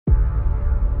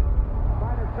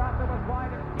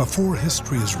Before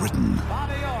history is written,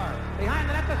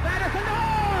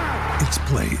 it's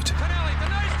played.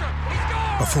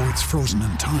 Before it's frozen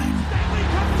in time,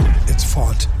 it's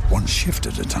fought one shift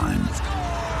at a time.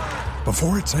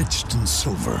 Before it's etched in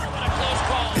silver,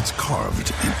 it's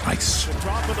carved in ice.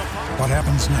 What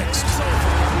happens next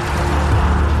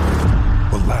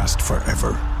will last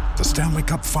forever. The Stanley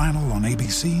Cup Final on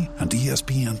ABC and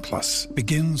ESPN Plus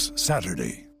begins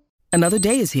Saturday. Another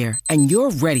day is here, and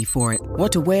you're ready for it.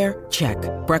 What to wear? Check.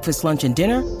 Breakfast, lunch, and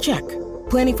dinner? Check.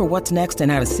 Planning for what's next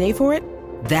and how to save for it?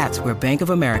 That's where Bank of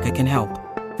America can help.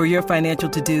 For your financial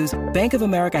to-dos, Bank of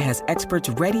America has experts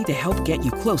ready to help get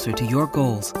you closer to your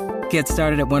goals. Get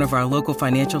started at one of our local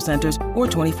financial centers or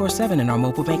 24/7 in our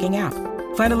mobile banking app.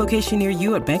 Find a location near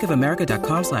you at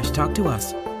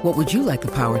bankofamerica.com/talktous. What would you like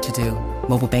the power to do?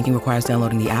 Mobile banking requires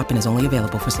downloading the app and is only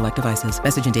available for select devices.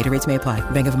 Message and data rates may apply.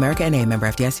 Bank of America NA, member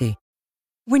FDIC.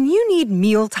 When you need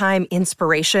mealtime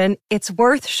inspiration, it's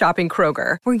worth shopping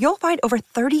Kroger, where you'll find over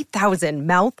 30,000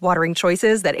 mouth-watering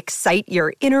choices that excite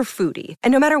your inner foodie.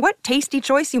 And no matter what tasty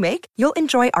choice you make, you'll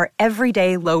enjoy our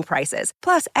everyday low prices,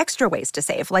 plus extra ways to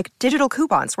save, like digital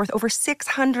coupons worth over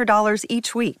 $600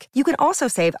 each week. You can also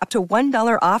save up to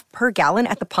 $1 off per gallon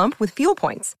at the pump with fuel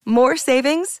points. More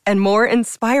savings and more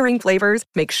inspiring flavors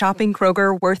make shopping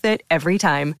Kroger worth it every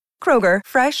time. Kroger,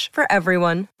 fresh for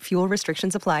everyone. Fuel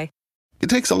restrictions apply. It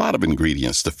takes a lot of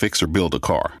ingredients to fix or build a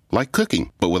car, like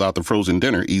cooking, but without the frozen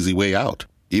dinner easy way out.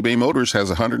 eBay Motors has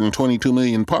 122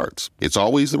 million parts. It's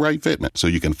always the right fitment, so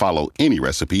you can follow any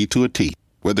recipe to a T.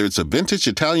 Whether it's a vintage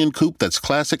Italian coupe that's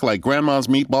classic like Grandma's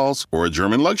meatballs, or a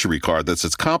German luxury car that's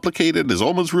as complicated as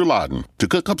Oma's rouladen. To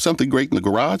cook up something great in the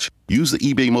garage, use the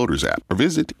eBay Motors app or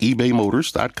visit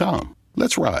ebaymotors.com.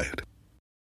 Let's ride.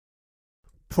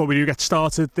 Before we do get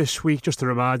started this week, just a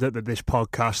reminder that this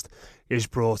podcast is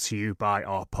brought to you by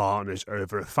our partners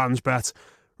over at FansBet.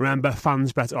 Remember,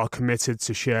 FansBet are committed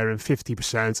to sharing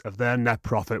 50% of their net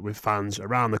profit with fans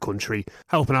around the country,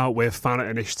 helping out with fan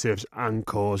initiatives and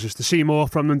causes. To see more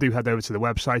from them, do head over to the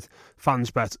website,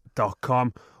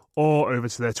 fansbet.com, or over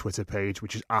to their Twitter page,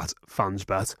 which is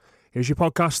 @fansbet. Here's your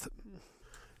podcast.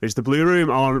 It's the Blue Room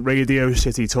on Radio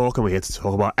City Talk, and we're here to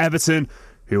talk about Everton,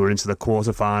 who are into the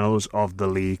quarterfinals of the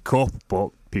League Cup, but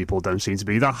people don't seem to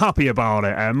be that happy about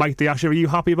it. Mike D'Asher, are you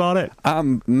happy about it?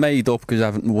 I'm made up because I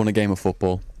haven't won a game of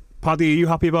football. Paddy, are you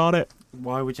happy about it?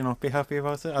 Why would you not be happy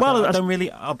about it? Well, I don't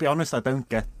really, I'll be honest, I don't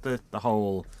get the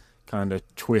whole kind of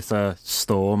Twitter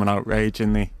storm and outrage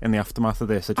in the aftermath of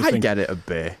this. I get it a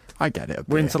bit.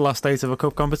 We're into the last days of a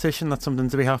cup competition. That's something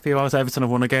to be happy about. Everton have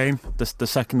won a game, the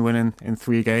second win in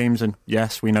 3 games, and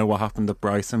yes, we know what happened at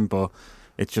Brighton, but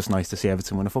it's just nice to see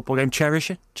Everton win a football game.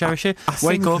 Cherish it.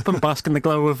 Wake up and bask in the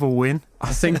glow of a win.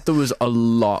 I think there was a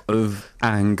lot of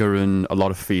anger and a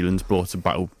lot of feelings brought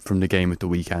about from the game at the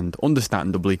weekend.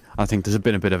 Understandably, I think there's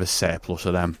been a bit of a surplus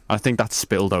of them. I think that's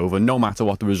spilled over. No matter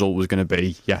what the result was going to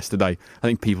be yesterday, I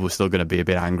think people were still going to be a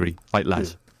bit angry, like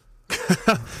Les.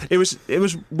 It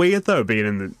was weird though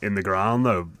being in the ground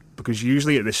though, because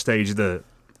usually at this stage of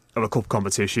a cup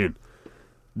competition,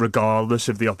 regardless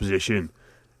of the opposition,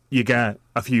 you get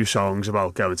a few songs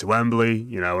about going to Wembley,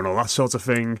 and all that sort of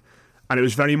thing. And it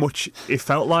was very much, it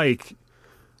felt like,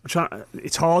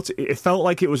 it felt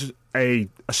like it was a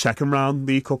second round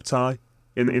League Cup tie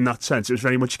in that sense. It was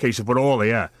very much a case of, we're all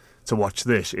here to watch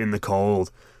this in the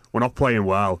cold. We're not playing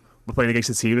well. We're playing against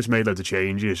a team that's made loads of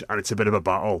changes, and it's a bit of a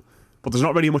battle. But there's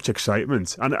not really much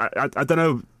excitement. And I don't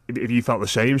know if you felt the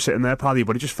same sitting there, Paddy,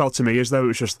 but it just felt to me as though it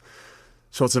was just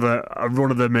sort of a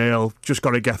run-of-the-mill, just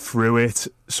got to get through it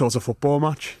sort of football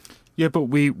match. Yeah, but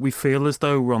we feel as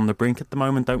though we're on the brink at the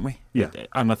moment, don't we? Yeah.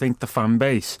 And I think the fan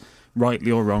base,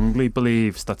 rightly or wrongly,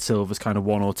 believes that Silva's kind of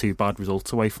 1 or 2 bad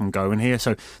results away from going here.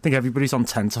 So I think everybody's on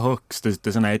tenterhooks.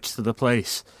 There's an edge to the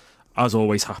place, as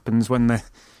always happens when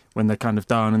they're kind of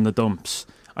down in the dumps.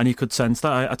 And you could sense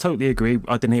that. I totally agree.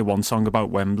 I didn't hear one song about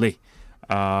Wembley.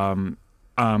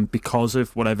 Because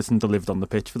of what Everton delivered on the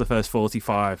pitch for the first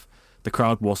 45, the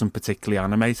crowd wasn't particularly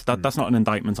animated. That's not an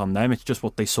indictment on them. It's just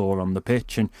what they saw on the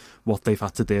pitch and what they've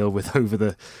had to deal with over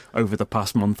the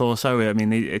past month or so. I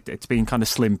mean, it's been kind of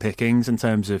slim pickings in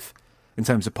terms of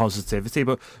positivity.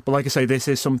 But like I say, this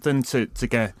is something to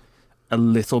get a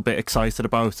little bit excited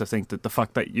about. I think that the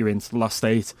fact that you're into the last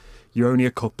 8, you're only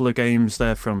a couple of games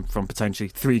there from potentially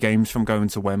 3 games from going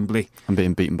to Wembley and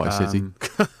being beaten by City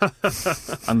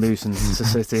and losing to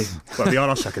City. Well, they are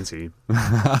our second team.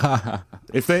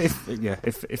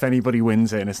 If anybody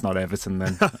wins it and it's not Everton,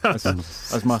 then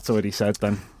as Matt already said,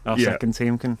 then our second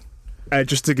team can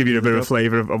Just to give you a bit of a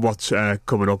flavour of what's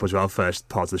coming up as well, first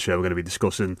part of the show, we're going to be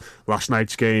discussing last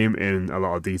night's game in a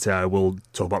lot of detail. We'll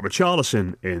talk about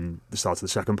Richarlison in the start of the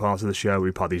second part of the show.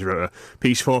 Paddy's wrote a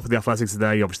piece for The Athletic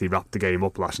today. He obviously wrapped the game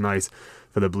up last night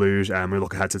for the Blues, and we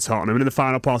look ahead to Tottenham. And in the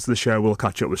final part of the show, we'll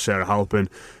catch up with Sarah Halpin,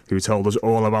 who told us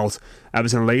all about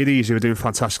Everton ladies, who are doing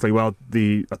fantastically well at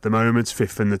the moment,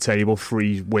 5th in the table,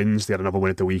 3 wins. They had another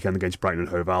win at the weekend against Brighton and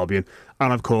Hove Albion.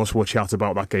 And of course, we'll chat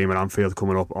about that game at Anfield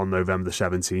coming up on November the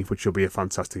 17th, which will be a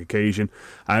fantastic occasion.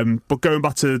 But going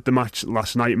back to the match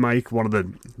last night, Mike, one of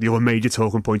the other major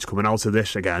talking points coming out of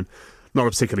this, again, not a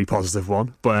particularly positive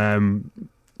one, but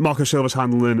Marco Silva's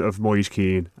handling of Moise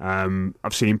Kean.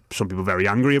 I've seen some people very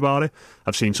angry about it.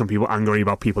 I've seen some people angry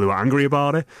about people who are angry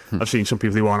about it. I've seen some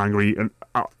people who are angry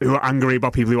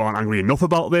about people who aren't angry enough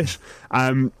about this.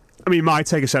 I mean, my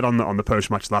take, I said on the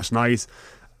post-match last night,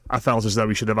 I felt as though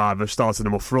we should have either started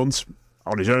him up front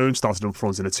on his own, started him up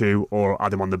front in a 2, or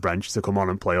had him on the bench to come on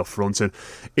and play up front. And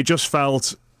it just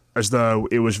felt as though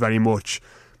it was very much,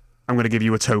 I'm going to give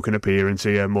you a token appearance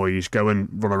here, Moise, go and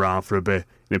run around for a bit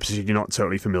in a position you're not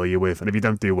totally familiar with, and if you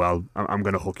don't do well, I'm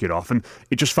going to hook you off. And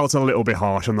it just felt a little bit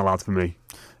harsh on the lad for me.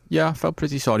 Yeah, I felt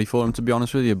pretty sorry for him, to be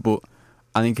honest with you, but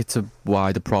I think it's a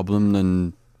wider problem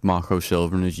than Marco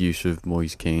Silva and his use of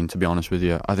Moise Kean, to be honest with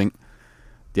you. I think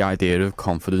the idea of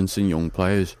confidence in young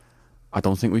players, I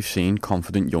don't think we've seen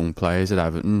confident young players at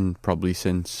Everton probably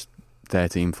since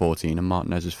 13-14 and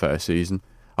Martinez's first season.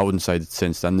 I wouldn't say that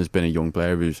since then there's been a young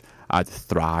player who's either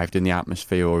thrived in the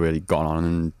atmosphere or really gone on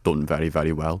and done very,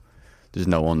 very well. There's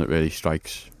no one that really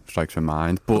strikes my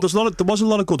mind. But there was a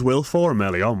lot of goodwill for him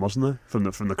early on, wasn't there,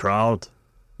 from the crowd?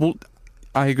 Well,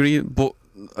 I agree, but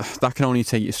that can only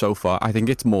take you so far. I think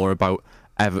it's more about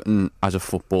Everton as a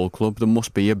football club. There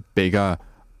must be a bigger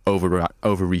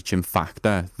overreaching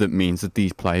factor that means that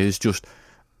these players just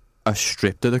are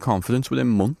stripped of their confidence within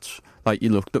months. Like, you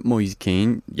looked at Moise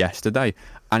Kean yesterday,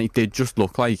 and it did just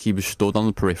look like he was stood on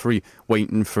the periphery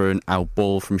waiting for an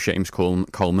outball from James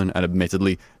Coleman, and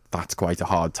admittedly that's quite a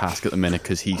hard task at the minute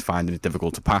because he's finding it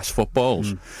difficult to pass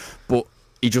footballs. But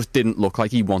he just didn't look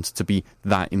like he wanted to be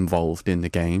that involved in the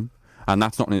game, and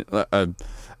that's not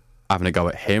having a go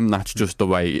at him. That's just the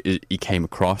way he came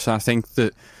across. And I think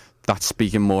that's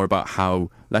speaking more about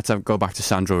how, let's go back to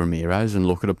Sandro Ramirez and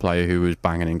look at a player who was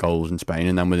banging in goals in Spain,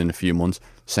 and then within a few months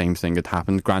same thing had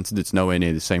happened. Granted, it's nowhere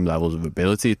near the same levels of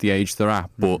ability at the age they're at,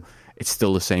 but it's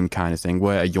still the same kind of thing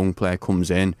where a young player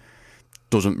comes in,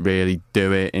 doesn't really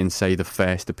do it in, say, the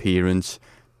first appearance,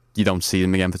 you don't see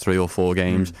them again for 3 or 4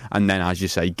 games, and then, as you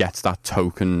say, gets that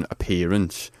token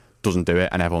appearance, doesn't do it,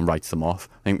 and everyone writes them off.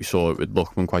 I think we saw it with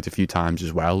Lookman quite a few times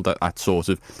as well, that sort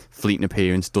of fleeting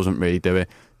appearance, doesn't really do it.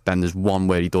 Then there's one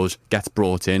where he does, gets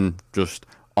brought in just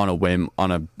on a whim,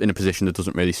 in a position that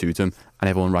doesn't really suit him, and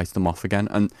everyone writes them off again.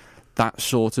 And that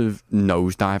sort of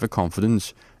nosedive of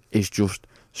confidence is just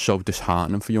so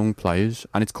disheartening for young players,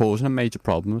 and it's causing a major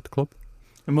problem at the club.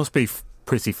 It must be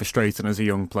pretty frustrating as a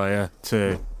young player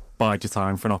to bide your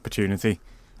time for an opportunity,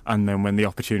 and then when the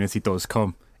opportunity does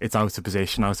come, it's out of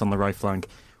position, out on the right flank,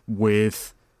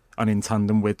 and in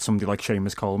tandem with somebody like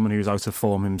Seamus Coleman, who's out of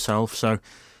form himself. So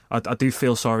I do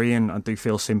feel sorry and I do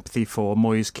feel sympathy for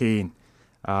Moise Kean.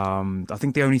 I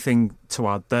think the only thing to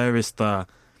add there is that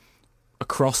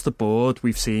across the board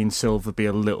we've seen Silva be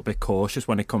a little bit cautious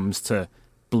when it comes to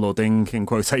blooding, in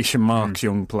quotation marks,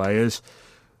 young players.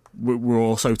 We're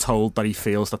also told that he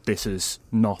feels that this is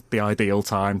not the ideal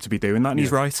time to be doing that, and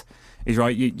he's right. He's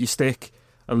right. You stick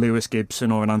a Lewis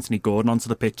Gibson or an Anthony Gordon onto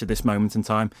the pitch at this moment in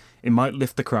time, it might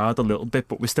lift the crowd a little bit,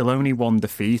 but we're still only one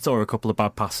defeat or a couple of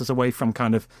bad passes away from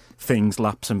kind of things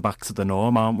lapsing back to the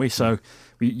norm, aren't we? So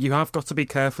you have got to be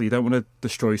careful. You don't want to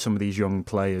destroy some of these young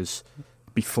players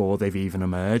before they've even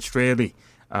emerged, really.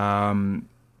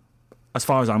 As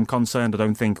far as I'm concerned, I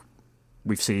don't think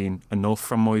we've seen enough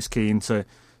from Moise Kean to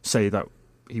say that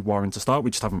he warrants a start.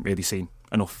 We just haven't really seen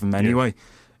enough of him anyway.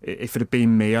 If it had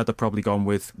been me, I'd have probably gone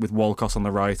with Walcott on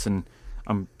the right and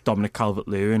Dominic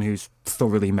Calvert-Lewin, who's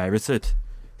thoroughly merited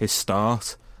his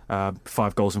start.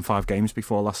 5 goals in 5 games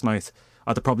before last night.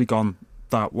 I'd have probably gone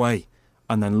that way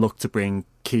and then looked to bring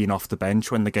Kean off the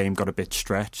bench when the game got a bit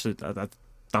stretched.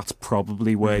 That's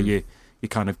probably where you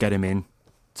kind of get him in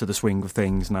to the swing of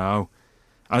things now.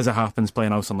 As it happens,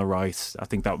 playing out on the right, I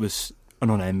think that was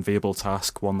an unenviable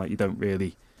task, one that you don't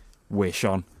really wish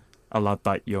on a lad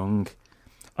that young.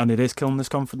 And it is killing his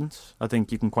confidence. I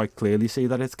think you can quite clearly see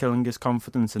that it's killing his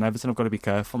confidence, and Everton have got to be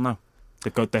careful now.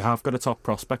 They have got a top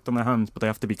prospect on their hands, but they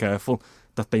have to be careful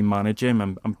that they manage him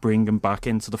and bring him back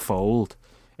into the fold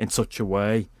in such a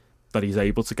way that he's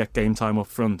able to get game time up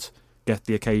front, get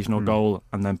the occasional goal,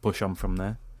 and then push on from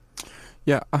there.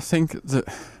 Yeah, I think that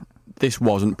this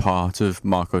wasn't part of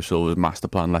Marco Silva's master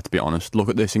plan, let's be honest. Look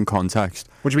at this in context.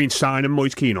 What do you mean, signing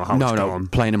Moise Keane or how it's gone?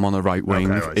 Playing him on the right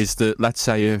wing. Okay, right. Is that, let's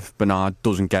say if Bernard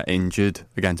doesn't get injured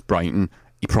against Brighton,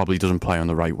 he probably doesn't play on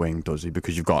the right wing, does he?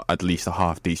 Because you've got at least a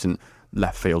half-decent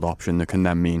left field option that can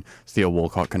then mean Theo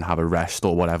Walcott can have a rest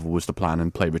or whatever was the plan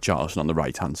and play Richarlison on the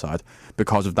right-hand side.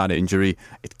 Because of that injury,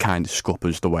 it kind of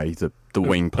scuppers the way the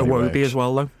wing play works. Iwobi as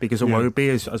well, though, because Iwobi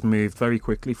has moved very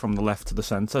quickly from the left to the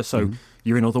centre, so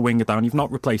you're another winger down. You've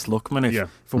not replaced Lookman.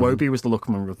 If Iwobi was the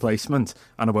Lookman replacement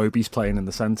and Iwobi's playing in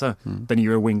the centre, then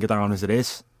you're a winger down as it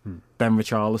is. Then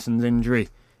Richarlison's injury,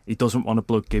 he doesn't want to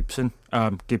blood Gibson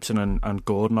and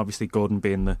Gordon, obviously Gordon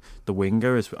being the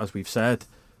winger, as we've said.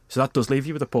 So that does leave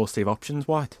you with a paucity of options,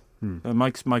 White.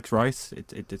 Mike's right.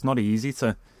 It's not easy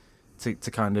to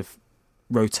kind of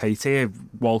rotate here.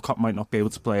 Walcott might not be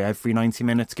able to play every 90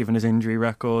 minutes given his injury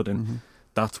record, and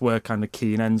that's where kind of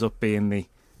Keane ends up being the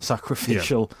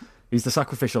sacrificial. Yeah. He's the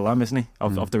sacrificial lamb, isn't he,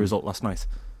 of the result last night?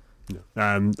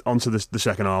 Yeah. On to the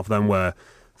second half then, where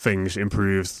things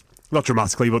improved. Not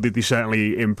dramatically, but they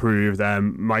certainly improved.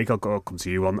 Mike, I'll come to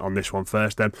you on this one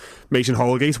first. Mason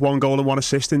Holgate, 1 goal and 1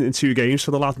 assist in 2 games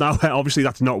for the lad now. Obviously,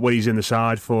 that's not what he's in the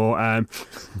side for.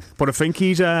 But I think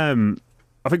he's... I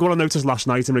think what I noticed last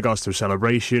night in regards to a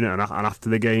celebration and after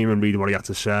the game and reading what he had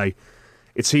to say,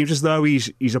 it seems as though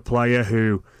he's a player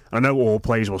who... I know all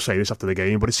players will say this after the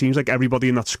game, but it seems like everybody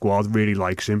in that squad really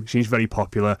likes him. He seems very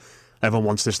popular. Everyone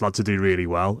wants this lad to do really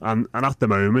well. And at the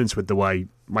moment, with the way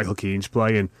Michael Keane's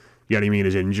playing... Yerry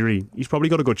Mina's injury, he's probably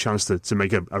got a good chance to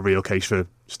make a real case for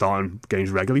starting games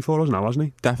regularly for us now, hasn't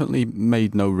he? Definitely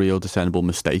made no real discernible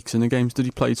mistakes in the games that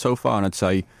he played so far, and I'd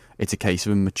say it's a case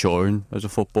of him maturing as a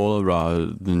footballer rather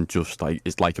than just like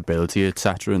his likability,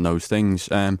 etc. and those things.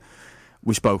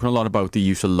 We've spoken a lot about the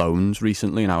use of loans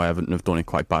recently and how Everton have done it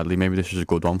quite badly. Maybe this is a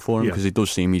good one for him because it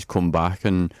does seem he's come back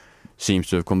and seems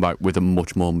to have come back with a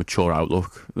much more mature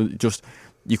outlook.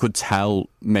 You could tell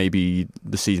maybe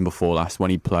the season before last when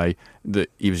he'd play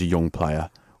that he was a young player,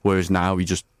 whereas now he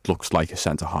just looks like a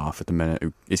centre-half at the minute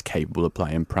who is capable of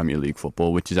playing Premier League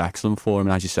football, which is excellent for him.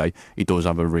 And as you say, he does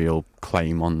have a real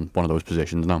claim on one of those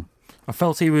positions now. I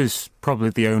felt he was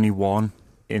probably the only one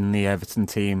in the Everton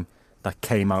team that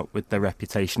came out with their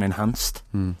reputation enhanced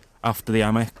after the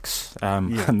Amex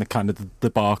and the kind of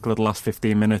debacle of the last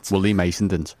 15 minutes. Well, Lee Mason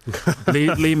didn't.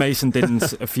 Lee Mason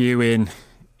didn't. A few in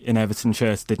Everton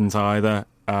shirts didn't either,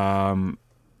 and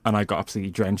I got absolutely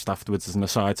drenched afterwards as an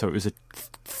aside, so it was a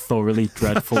thoroughly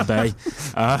dreadful day,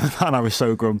 and I was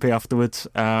so grumpy afterwards.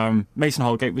 Mason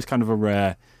Holgate was kind of a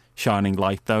rare shining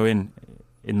light though in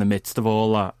the midst of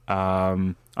all that.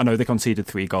 I know they conceded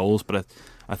 3 goals, but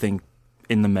I think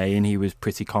in the main he was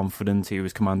pretty confident. He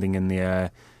was commanding in the air,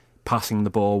 passing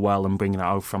the ball well and bringing it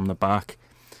out from the back.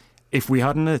 If we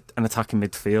had an attacking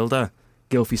midfielder,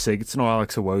 Gylfi Sigurdsson or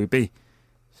Alex Iwobi,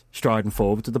 striding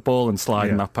forward to the ball and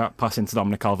sliding that pass into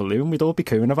Dominic Calvert-Lewin, we'd all be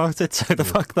cooing about it. So the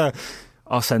fact that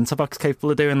our centre-back's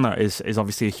capable of doing that is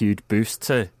obviously a huge boost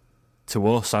to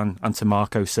us and to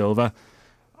Marco Silva.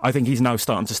 I think he's now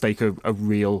starting to stake a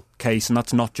real case, and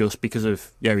that's not just because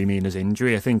of Yerry Mina's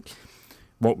injury. I think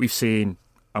what we've seen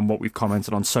and what we've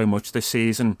commented on so much this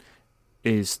season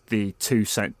is the two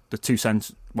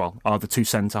centre-halves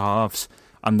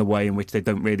and the way in which they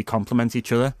don't really complement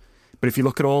each other. But if you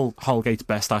look at all Holgate's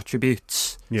best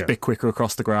attributes, it's a bit quicker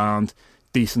across the ground,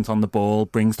 decent on the ball,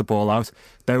 brings the ball out.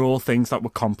 They're all things that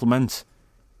would complement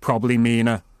probably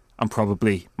Mina and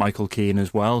probably Michael Keane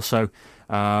as well. So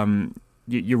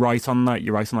you're right on that.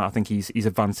 I think he's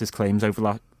advanced his claims over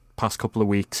the past couple of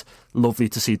weeks. Lovely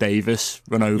to see Davis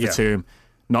run over to him,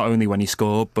 not only when he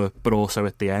scored, but also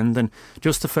at the end. And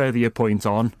just to further your point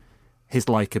on his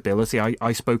likeability,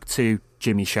 I spoke to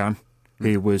Jimmy Shan,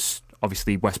 who was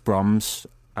obviously West Brom's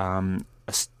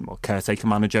caretaker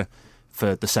manager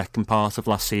for the second part of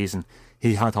last season.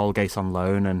 He had Holgate on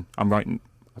loan, and I'm in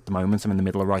the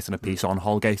middle of writing a piece on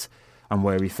Holgate and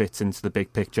where he fits into the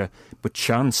big picture. But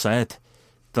Chan said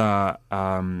that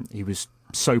he was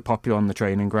so popular on the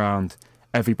training ground,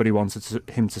 everybody wanted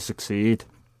him to succeed,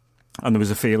 and there was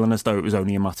a feeling as though it was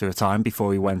only a matter of time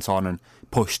before he went on and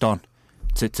pushed on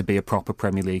to be a proper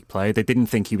Premier League player. They didn't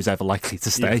think he was ever likely to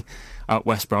stay at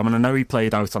West Brom, and I know he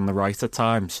played out on the right at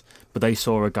times, but they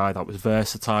saw a guy that was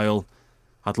versatile,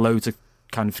 had loads of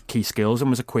kind of key skills and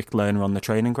was a quick learner on the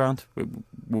training ground.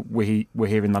 We're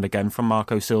hearing that again from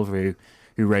Marco Silva,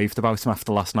 who raved about him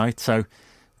after last night. So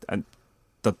and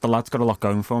the lad's got a lot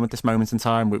going for him at this moment in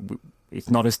time. It's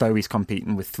not as though he's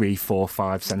competing with 3, 4,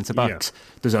 5 centre-backs.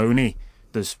 There's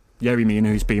Yerry Mina,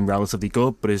 who's been relatively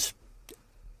good, but is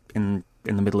in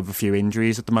in the middle of a few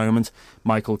injuries at the moment.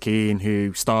 Michael Keane,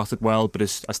 who started well but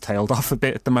has tailed off a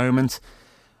bit at the moment.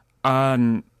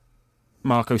 And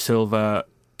Marco Silva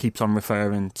keeps on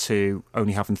referring to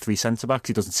only having 3 centre-backs.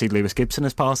 He doesn't see Lewis Gibson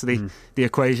as part of the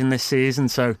equation this season,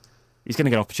 so he's going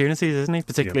to get opportunities, isn't he?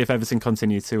 Particularly if Everton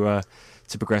continue to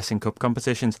progress in cup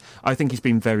competitions. I think he's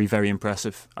been very, very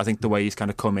impressive. I think the way he's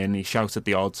kind of come in, he shouted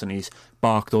the odds and he's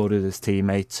barked orders at his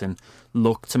teammates and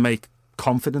looked to make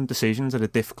confident decisions at a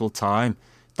difficult time.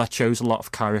 That shows a lot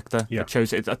of character. Yeah. It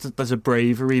shows there's a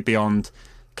bravery beyond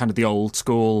kind of the old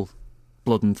school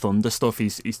blood and thunder stuff.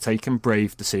 He's taken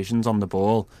brave decisions on the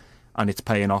ball, and it's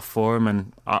paying off for him.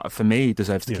 And for me, he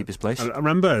deserves to keep his place. I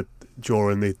remember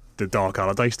during the Dark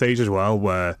Allardyce stage as well,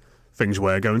 where things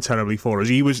were going terribly for us.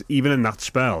 He was, even in that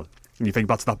spell, and you think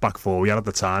back to that back four we had at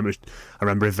the time, I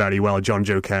remember it very well. John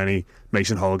Joe Kenny,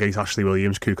 Mason Holgate, Ashley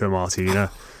Williams, Cuco Martina.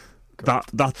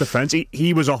 That defence,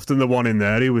 he was often the one in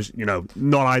there who was,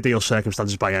 not ideal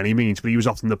circumstances by any means, but he was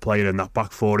often the player in that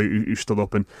back four who stood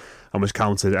up and was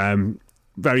counted.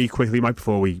 Very quickly, Mike,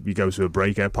 before we go to a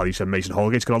break, Paddy said Mason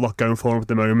Holgate's got a lot going for him at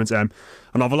the moment.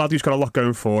 Another lad who's got a lot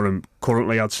going for him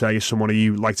currently, I'd say, is someone who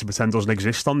you like to pretend doesn't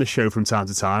exist on this show from time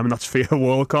to time, and that's Theo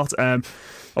Walcott.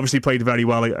 Obviously played very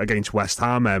well against West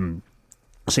Ham.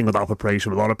 Singled out for praise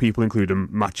from a lot of people, including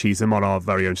Matt Cheatham on our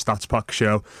very own Stats Pack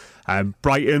show.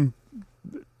 Brighton,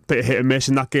 bit of hit and miss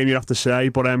in that game, you'd have to say,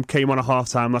 but came on at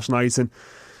half-time last night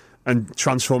and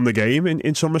transformed the game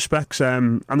in some respects.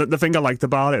 And the thing I liked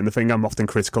about it, and the thing I'm often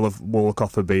critical of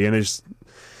Walcott for being, is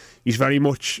he's very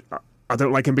much... I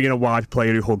don't like him being a wide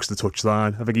player who hugs the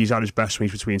touchline. I think he's at his best when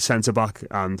he's between centre-back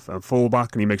and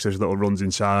full-back, and he makes those little runs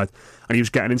inside. And he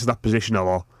was getting into that position a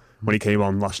lot when he came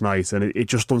on last night, and it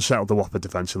just unsettled the Watford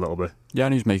defence a little bit. Yeah,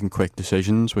 and he's making quick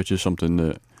decisions, which is something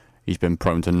that he's been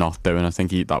prone to not doing. I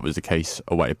think that was the case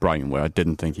away at Brighton, where I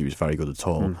didn't think he was very good at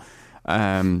all.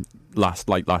 Last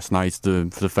night, for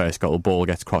the first goal, the ball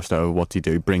gets crossed over. What do he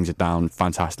do? Brings it down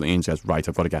fantastically and says, right,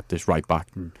 I've got to get this right back.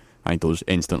 And he does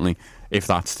instantly. If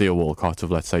that's Theo Walcott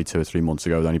of, let's say, 2 or 3 months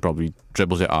ago, then he probably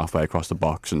dribbles it halfway across the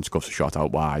box and scuffs a shot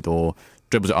out wide, or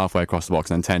dribbles it halfway across the box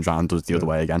and then turns around and does it the other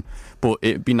way again. But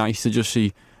it'd be nice to just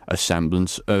see a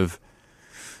semblance of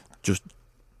just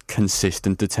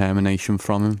consistent determination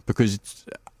from him, because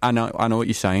I know what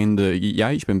you're saying.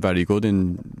 He's been very good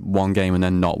in one game and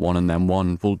then not one and then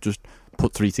one. We'll just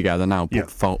put 3 together now,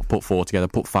 put 4 together,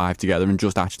 put 5 together, and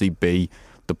just actually be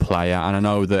the player. And I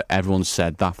know that everyone's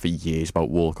said that for years about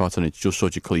Walcott, and it's just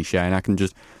such a cliche, and I can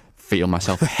just feel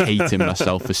myself hating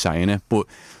myself for saying it, but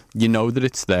you know that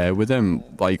it's there with him,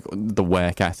 like the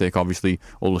work ethic, obviously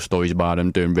all the stories about him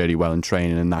doing really well in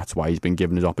training, and that's why he's been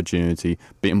given his opportunity,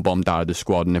 being bombed out of the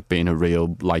squad and it being a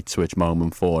real light switch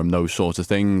moment for him. Those sorts of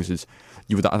things,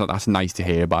 that's nice to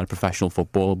hear about professional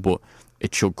football, but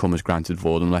it should come as granted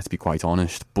for them, let's be quite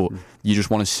honest. But you just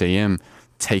want to see him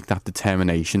take that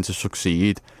determination to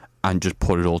succeed and just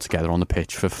put it all together on the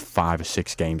pitch for 5 or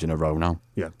 6 games in a row now.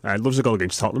 Loves a goal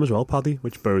against Tottenham as well, Paddy,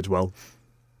 which bodes well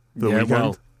for the weekend.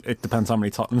 Well, it depends how many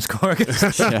Tottenham score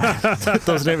against.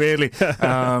 Doesn't it really?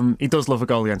 He does love a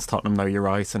goal against Tottenham, though, you're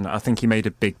right, and I think he made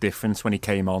a big difference when he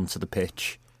came onto the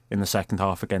pitch in the second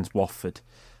half against Watford.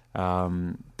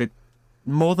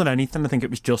 More than anything, I think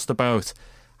it was just about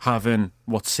having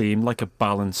what seemed like a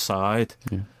balanced side,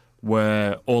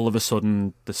 where all of a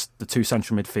sudden the 2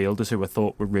 central midfielders who I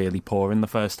thought were really poor in the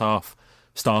first half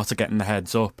started getting the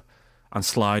heads up and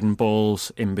sliding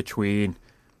balls in between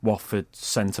Watford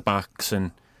centre-backs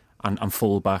and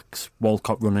full-backs,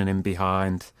 Walcott running in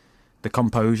behind. The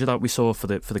composure that we saw for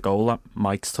the goal that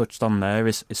Mike's touched on there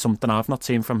is something I've not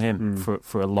seen from him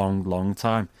for a long, long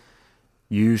time.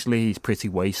 Usually he's pretty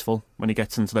wasteful when he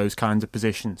gets into those kinds of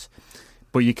positions.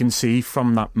 But you can see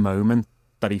from that moment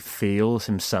that he feels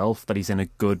himself that he's in a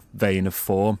good vein of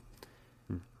form.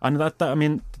 And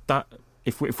that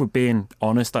if we're being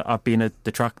honest, I've been a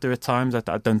detractor at times.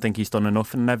 I don't think he's done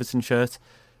enough in an Everton shirt.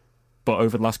 But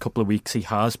over the last couple of weeks, he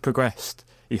has progressed.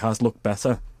 He has looked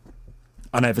better.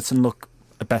 And Everton look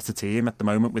a better team at the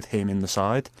moment with him in the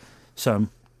side. So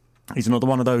he's another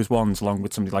one of those ones, along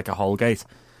with somebody like a Holgate.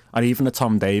 And even a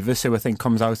Tom Davis, who I think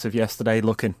comes out of yesterday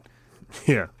looking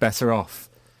better off,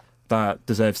 that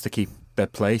deserves to keep their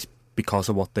place because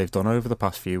of what they've done over the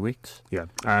past few weeks.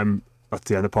 That's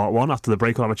the end of part 1. After the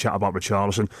break, we'll have a chat about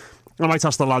Richarlison. I might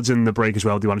ask the lads in the break as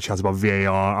well, do you want to chat about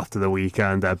VAR after the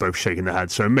weekend? They're both shaking their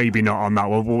heads, so maybe not on that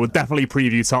one. We'll definitely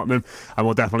preview Tottenham, and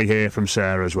we'll definitely hear from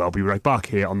Sarah as well. Be right back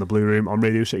here on the Blue Room on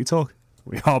Radio City Talk.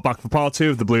 We are back for part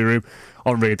 2 of the Blue Room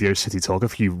on Radio City Talk. A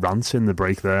few rants in the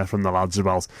break there from the lads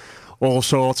about all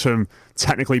sorts, from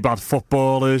technically bad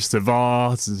footballers to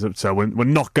VAR. So we're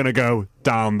not going to go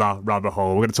down that rabbit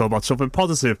hole. We're going to talk about something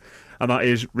positive, and that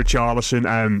is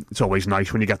Richarlison. It's always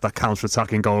nice when you get that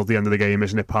counter-attacking goal at the end of the game,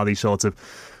 isn't it, Paddy? Sort of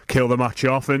kill the match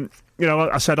off. And, you know,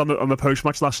 I said on the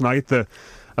post-match last night that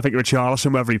I think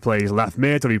Richarlison, whether he plays left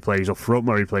mid or he plays up front,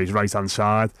 whether he plays right-hand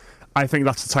side, I think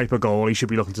that's the type of goal he should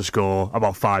be looking to score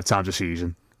about 5 times a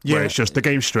season. Yeah. Where it's just the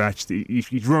game's stretched,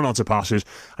 he's run onto passes,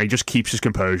 and he just keeps his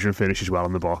composure and finishes well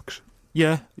in the box.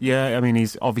 Yeah. I mean,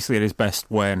 he's obviously at his best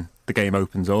when the game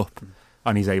opens up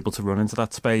and he's able to run into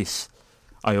that space.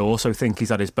 I also think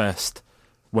he's at his best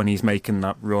when he's making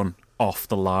that run off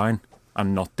the line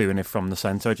and not doing it from the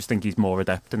centre. I just think he's more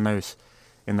adept in those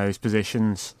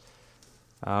positions.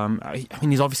 I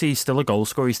mean, he's still a goal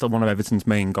scorer. He's still one of Everton's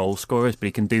main goal scorers, but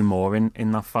he can do more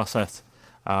in that facet.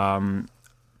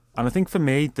 And I think for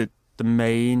me, the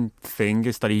main thing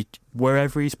is that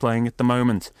wherever he's playing at the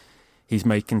moment, he's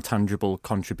making tangible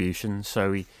contributions.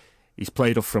 So he's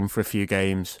played up front for a few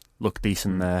games, looked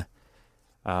decent there,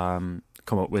 come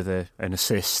up with an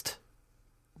assist,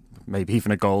 maybe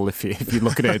even a goal if you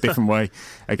look at it a different way,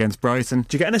 against Brighton.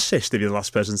 Do you get an assist if you're the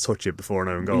last person to touch it before an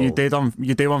own goal? You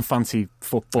do on Fancy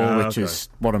Football, which is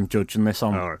what I'm judging this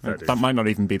on. Right, that might not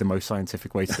even be the most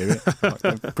scientific way to do it.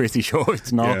 I'm pretty sure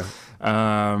it's not.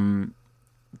 Yeah.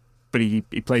 But he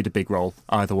played a big role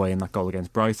either way in that goal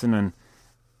against Brighton, and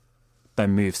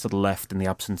then moves to the left in the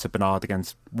absence of Bernard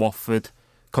against Watford,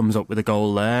 comes up with a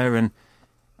goal there. And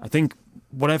I think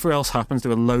whatever else happens,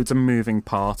 there are loads of moving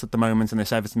parts at the moment in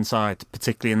this Everton side,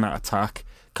 particularly in that attack.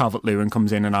 Calvert-Lewin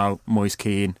comes in and out, Moise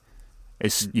Kean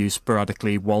is used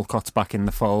sporadically, Walcott's back in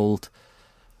the fold.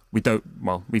 We've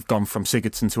gone from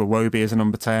Sigurdsson to Iwobi as a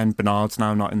number 10. Bernard's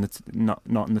now not in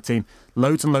the team.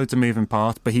 Loads and loads of moving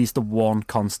parts, but he's the one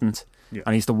constant,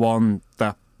 and he's the one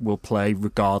that will play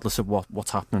regardless of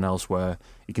what's happening elsewhere.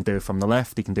 He can do it from the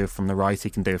left, he can do it from the right, he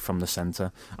can do it from the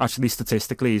centre. Actually,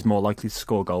 statistically, he's more likely to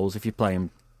score goals if you play him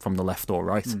from the left or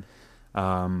right.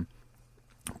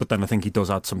 But then I think he does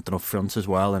add something up front as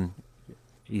well, and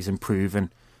he's improving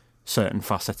certain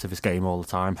facets of his game all the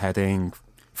time, heading,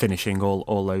 finishing,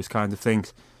 all those kind of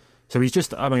things. So he's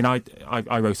just, I mean,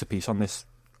 I wrote a piece on this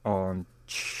on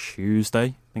Tuesday,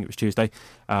 I think it was Tuesday,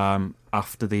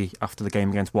 after the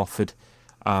game against Watford.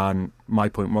 And my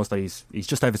point was that he's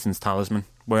just Everton's talisman.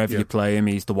 Wherever you play him,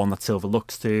 he's the one that Silva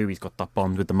looks to. He's got that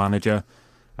bond with the manager.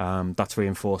 That's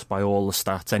reinforced by all the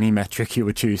stats, any metric you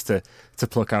would choose to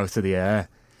pluck out of the air.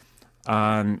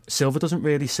 And Silva doesn't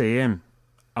really see him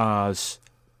as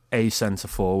a centre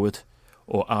forward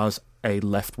or as a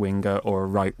left winger or a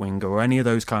right winger or any of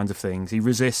those kinds of things. He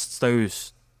resists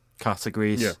those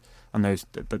categories and those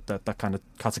that kind of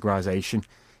categorisation.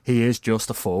 He is just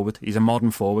a forward. He's a modern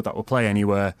forward that will play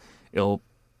anywhere. He'll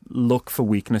look for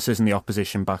weaknesses in the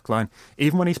opposition backline.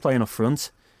 Even when he's playing up front,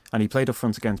 and he played up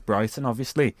front against Brighton,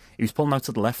 obviously, he was pulling out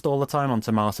to the left all the time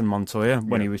onto Martin Montoya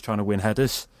when he was trying to win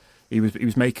headers. He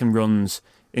was making runs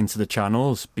into the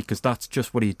channels because that's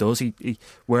just what he does. He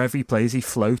wherever he plays, he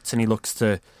floats and he looks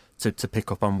to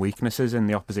pick up on weaknesses in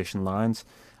the opposition lines.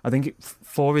 I think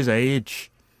for his age,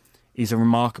 he's a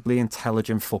remarkably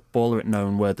intelligent footballer at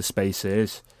knowing where the space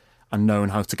is and knowing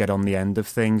how to get on the end of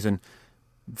things. And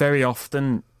very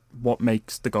often what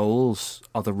makes the goals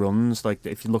are the runs. Like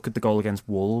if you look at the goal against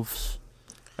Wolves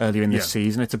earlier in this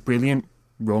season, it's a brilliant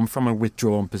run from a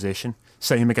withdrawn position.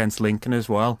 Same against Lincoln as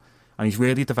well. And he's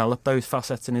really developed those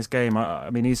facets in his game. I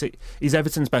mean, he's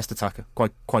Everton's best attacker,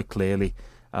 quite clearly.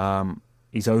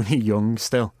 He's only young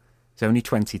still. He's only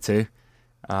 22.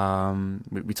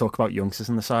 We talk about youngsters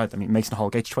on the side. I mean, Mason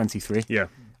Holgate's 23,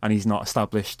 and he's not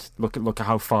established. Look at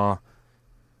how far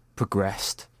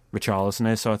progressed Richarlison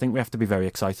is. So I think we have to be very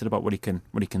excited about what he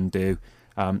can do.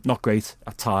 Not great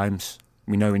at times.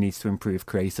 We know he needs to improve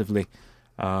creatively,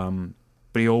 but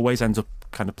he always ends up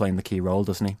kind of playing the key role,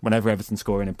 doesn't he? Whenever Everton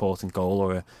score an important goal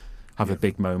or have a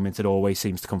big moment, it always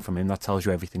seems to come from him. That tells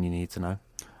you everything you need to know.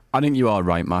 I think you are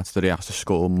right, Matt, that he has to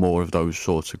score more of those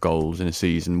sorts of goals in a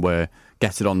season where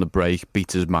gets it on the break,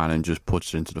 beats his man and just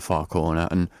puts it into the far corner.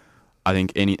 And I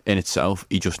think in itself,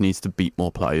 he just needs to beat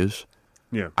more players.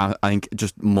 Yeah. I think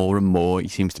just more and more he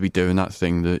seems to be doing that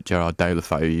thing that Gerard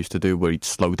Deulofeu used to do, where he'd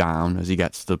slow down as he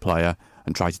gets to the player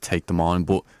and try to take them on,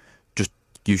 but just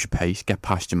use your pace, get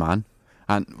past your man.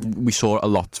 And we saw it a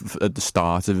lot at the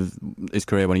start of his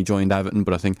career when he joined Everton,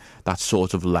 but I think that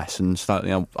sort of lessons that,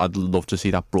 I'd love to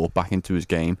see that brought back into his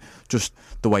game. Just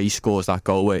the way he scores that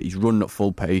goal where he's running at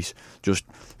full pace, just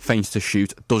feints to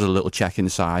shoot, does a little check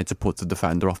inside to put the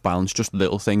defender off balance, just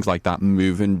little things like that,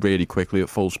 moving really quickly at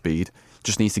full speed.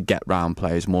 Just needs to get round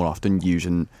players more often,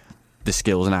 using the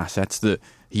skills and assets that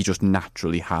he just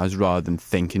naturally has rather than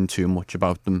thinking too much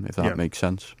about them, if that makes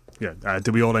sense. Yeah.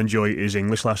 Did we all enjoy his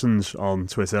English lessons on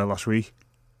Twitter last week?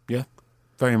 Yeah,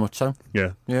 very much so.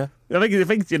 Yeah. Yeah. I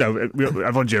think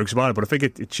everyone jokes about it, but I think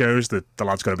it shows that the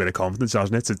lad's got a bit of confidence,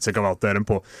 hasn't it, to go out there and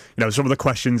put, some of the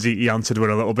questions he answered were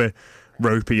a little bit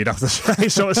ropey, you'd have to say.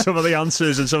 Some of the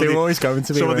answers and they were always going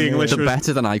to be. Some of the English They're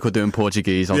better than I could do in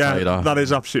Portuguese, I'll tell you that. That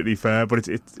is absolutely fair, but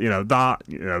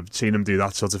seeing him do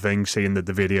that sort of thing, seeing the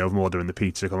video of him ordering the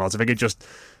pizza come out, I think it just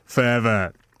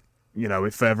further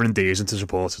endears him to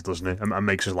supporters, doesn't it? And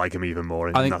makes us like him even more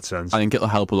in that sense. I think it'll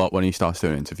help a lot when he starts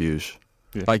doing interviews.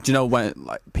 Yeah. Like, do you know when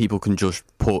people can just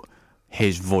put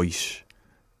his voice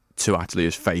to actually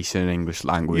his face in English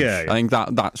language? Yeah. I think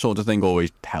that sort of thing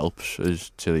always helps, as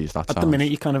silly as that sounds. At the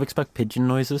minute, you kind of expect pigeon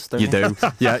noises, don't you? You do.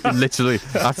 Yeah, literally.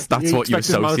 That's what you associate.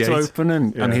 His mouth to open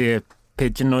and hear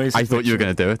pigeon noises. I thought you were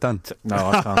going to do it then. No,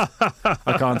 I can't.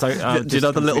 I can't. Do you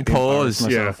know the little pause?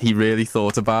 Yeah. He really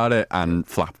thought about it and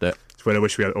flapped it. It's when I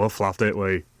wish we had all flapped it.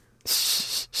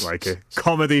 Like a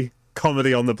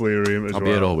comedy on the Blue Room as I'll well.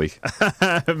 be here all week.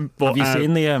 But have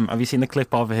you seen the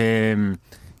clip of him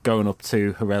going up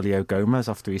to Aurelio Gomez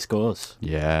after he scores?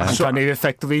 Yeah. And kind of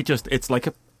effectively it's like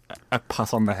a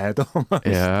pass on the head.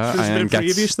 Yeah. There's been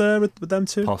previous there with them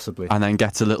two? Possibly. And then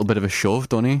gets a little bit of a shove,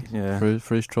 doesn't he? Yeah.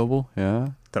 For his trouble, yeah.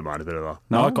 Don't mind a bit of that.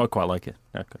 No, I quite like it.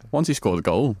 Okay. Once he scored a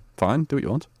goal, fine, do what you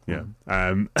want. Yeah.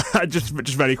 Just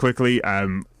very quickly,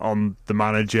 on the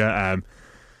manager, I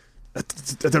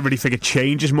don't really think it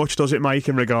changes much, does it, Mike,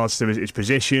 in regards to his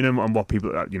position and what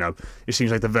people, it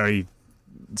seems like they're very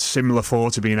similar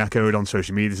thoughts are being echoed on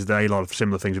social media today. A lot of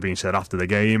similar things are being said after the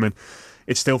game, and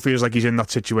it still feels like he's in that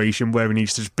situation where he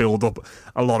needs to just build up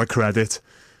a lot of credit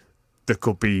that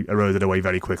could be eroded away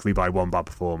very quickly by one bad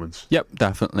performance. Yep,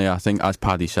 definitely. I think, as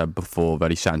Paddy said before,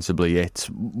 very sensibly, it's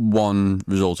one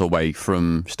result away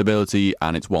from stability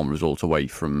and it's one result away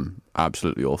from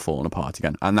absolutely all falling apart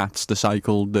again. And that's the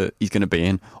cycle that he's going to be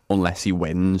in unless he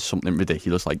wins something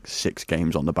ridiculous like 6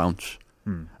 games on the bounce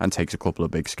and takes a couple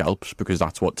of big scalps, because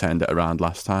that's what turned it around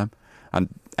last time. And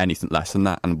anything less than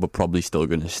that, and we're probably still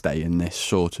going to stay in this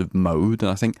sort of mode.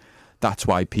 And I think that's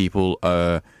why people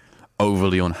are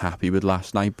overly unhappy with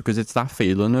last night, because it's that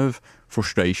feeling of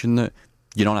frustration that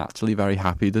you're not actually very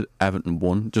happy that Everton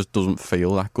won. It just doesn't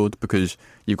feel that good, because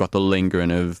you've got the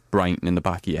lingering of Brighton in the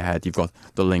back of your head, you've got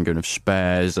the lingering of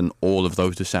Spurs and all of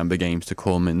those December games to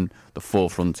come in the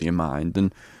forefront of your mind,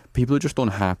 and people are just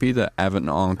unhappy that Everton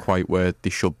aren't quite where they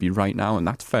should be right now, and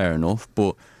that's fair enough,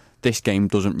 but this game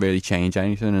doesn't really change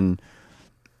anything, and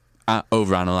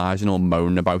overanalyzing or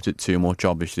moaning about it too much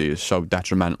obviously is so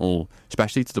detrimental,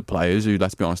 especially to the players who,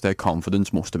 let's be honest, their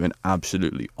confidence must have been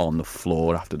absolutely on the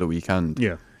floor after the weekend.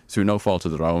 Yeah. Through no fault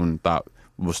of their own, that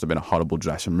must have been a horrible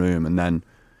dressing room, and then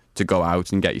to go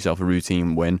out and get yourself a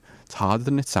routine win, it's harder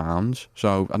than it sounds.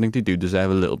 So I think they do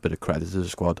deserve a little bit of credit as a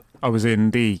squad. I was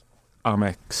in the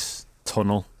Amex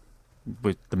tunnel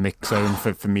with the mix zone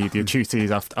for media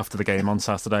duties after the game on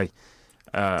Saturday.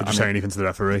 Did you say anything to the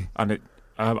referee? And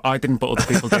I didn't, but other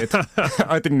people did.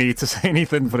 I didn't need to say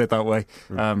anything, put it that way.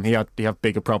 He had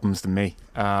bigger problems than me.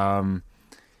 And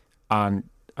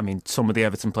I mean, some of the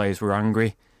Everton players were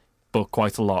angry, but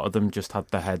quite a lot of them just had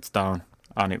their heads down.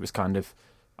 And it was kind of,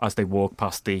 as they walked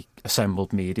past the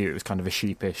assembled media, it was kind of a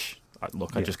sheepish,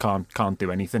 look, I just can't do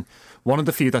anything. One of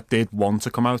the few that did want to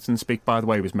come out and speak, by the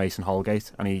way, was Mason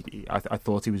Holgate, and I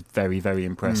thought he was very, very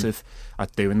impressive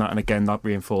at doing that. And again, that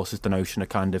reinforces the notion of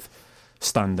kind of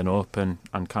standing up and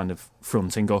kind of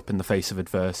fronting up in the face of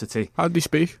adversity. How did he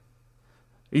speak?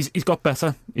 He's got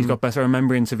better. He's got better. I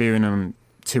remember interviewing him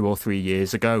 2 or 3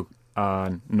 years ago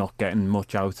and not getting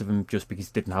much out of him just because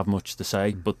he didn't have much to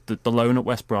say. But the loan at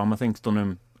West Brom, I think, has done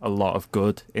him a lot of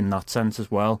good in that sense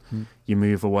as well. You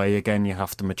move away again, you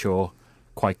have to mature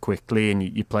quite quickly, and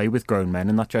you play with grown men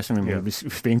in that dressing room. He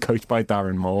was being coached by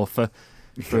Darren Moore for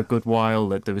a good while.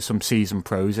 There was some seasoned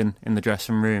pros in the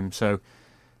dressing room. So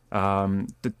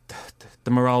the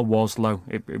morale was low.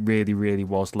 It really, really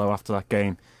was low after that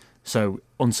game. So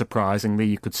unsurprisingly,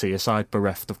 you could see a side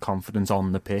bereft of confidence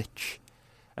on the pitch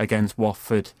against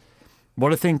Watford.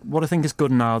 What I think is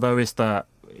good now, though, is that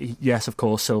yes, of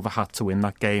course, Silva had to win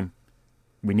that game.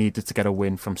 We needed to get a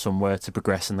win from somewhere to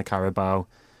progress in the Carabao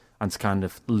and to kind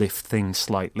of lift things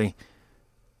slightly.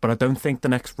 but I don't think the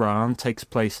next round takes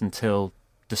place until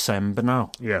December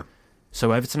now. Yeah.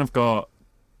 So Everton have got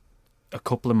a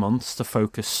couple of months to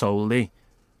focus solely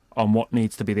on what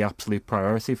needs to be the absolute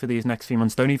priority for these next few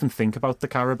months. Don't even think about the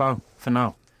Carabao for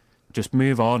now. Just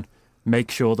move on.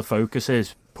 Make sure the focus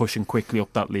is pushing quickly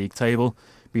up that league table.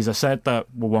 Because I said that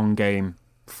we're one game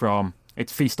from,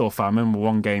 it's feast or famine, we're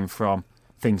one game from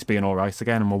things being all right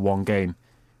again, and we're one game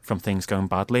from things going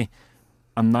badly.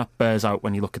 And that bears out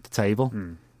when you look at the table.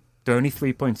 They're only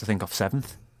 3 points, I think, off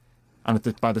 7th.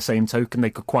 And by the same token, they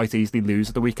could quite easily lose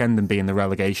at the weekend and be in the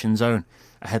relegation zone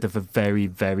ahead of a very,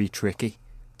 very tricky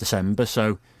December.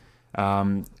 So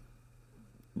now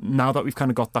that we've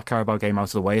kind of got that Carabao game out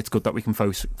of the way, it's good that we can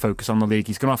focus on the league.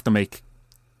 He's going to have to make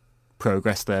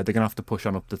progress there. They're going to have to push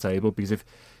on up the table, because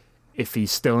if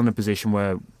he's still in a position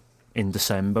where in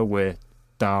December we're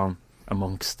down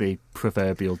amongst the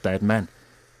proverbial dead men,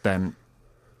 then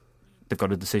they've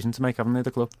got a decision to make, haven't they,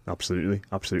 the club? Absolutely.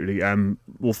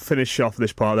 We'll finish off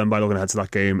this part then by looking ahead to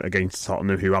that game against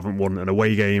Tottenham, who haven't won an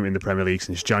away game in the Premier League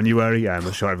since January.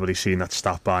 I'm sure everybody's seen that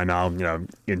stat by now.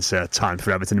 Insert time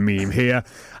for Everton meme here.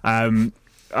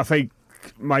 I think,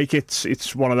 Mike,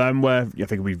 it's one of them where I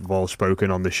think we've all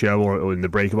spoken on the show or in the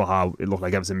break about how it looked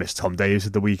like Everton missed Tom Davies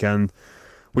at the weekend.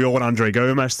 We all want Andre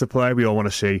Gomez to play. We all want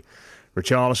to see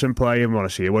Richarlison play. We want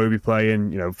to see Iwobi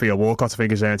playing. Theo Walcott, I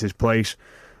think, has earned his place.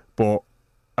 But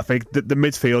I think the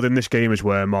midfield in this game is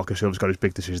where Marco Silva's got his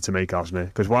big decision to make, hasn't it?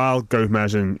 Because while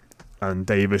Gomez and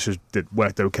Davis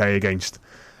worked okay against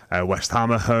West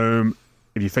Ham at home,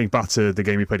 if you think back to the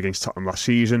game we played against Tottenham last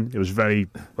season, it was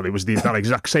that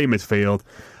exact same midfield,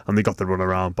 and they got the run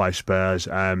around by Spurs.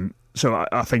 So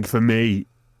I think for me,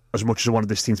 as much as I wanted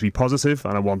this team to be positive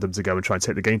and I want them to go and try and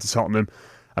take the game to Tottenham,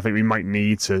 I think we might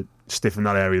need to stiffen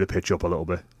that area of the pitch up a little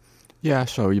bit. Yeah,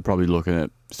 so you're probably looking at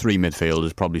 3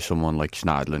 midfielders, probably someone like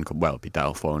Schneiderlin could well be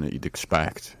Delph on it, you'd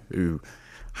expect, who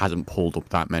hasn't pulled up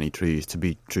that many trees.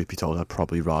 Truth be told, I'd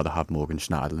probably rather have Morgan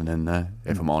Schneiderlin in there,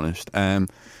 if I'm honest.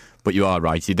 But you are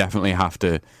right, you definitely have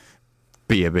to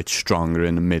be a bit stronger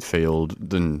in the midfield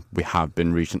than we have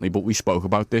been recently. But we spoke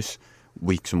about this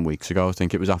weeks and weeks ago. I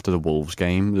think it was after the Wolves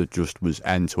game that just was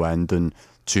end-to-end and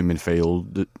two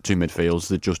midfields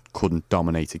that just couldn't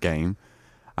dominate a game.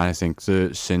 And I think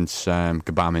that since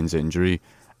Gbamin's injury,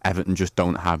 Everton just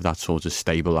don't have that sort of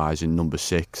stabilising number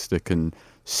 6 that can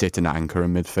sit and anchor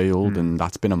in midfield, and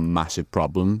that's been a massive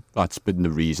problem. That's been the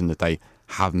reason that they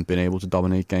haven't been able to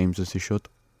dominate games as they should.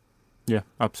 Yeah,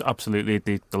 absolutely.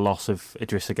 The loss of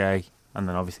Idrissa Gueye and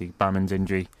then obviously Gbamin's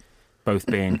injury, both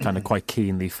being kind of quite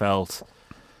keenly felt.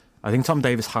 I think Tom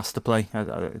Davies has to play.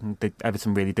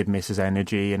 Everton really did miss his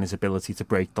energy and his ability to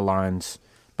break the lines,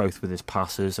 both with his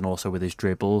passes and also with his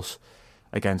dribbles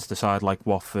against a side like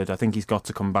Watford. I think he's got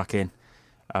to come back in.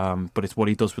 But it's what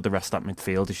he does with the rest of that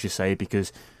midfield, as you say,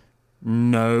 because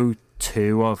no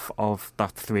two of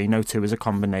that 3, no two as a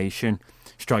combination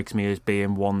strikes me as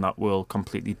being one that will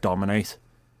completely dominate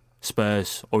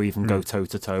Spurs or even go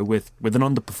toe-to-toe with an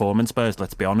underperforming Spurs,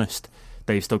 let's be honest.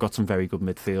 They've still got some very good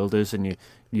midfielders, and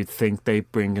you'd think they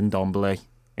bring Ndombele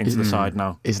into the side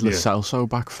now. Is Lo Celso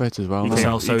back fit as well? Lo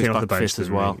Celso's back fit as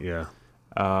well. Yeah.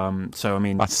 So I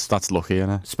mean, that's lucky, isn't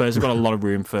it? Spurs have got a lot of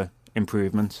room for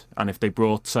improvement, and if they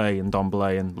brought, say,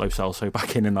 Ndombele and Lo Celso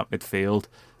back in that midfield,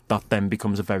 that then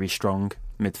becomes a very strong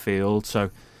midfield.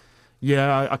 So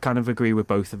yeah, I kind of agree with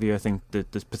both of you. I think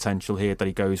that there's potential here that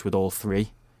he goes with all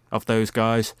 3 of those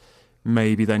guys.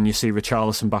 Maybe then you see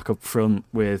Richarlison back up front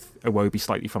with Iwobi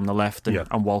slightly from the left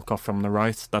and Walcott from the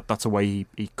right. That's a way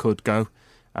he could go.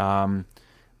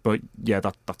 But yeah,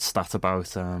 that stat about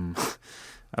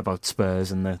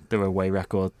Spurs and their away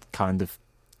record kind of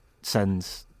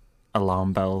sends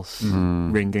alarm bells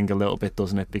ringing a little bit,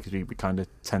 doesn't it? Because we kind of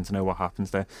tend to know what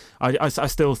happens there. I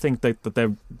still think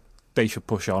that they should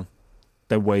push on.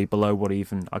 They're way below what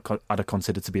even I'd have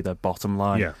considered to be their bottom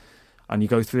line. Yeah. And you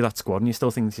go through that squad and you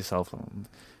still think to yourself,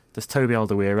 there's Toby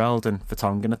Alderweireld and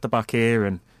Vertonghen at the back here,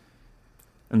 and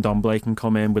Ndombele can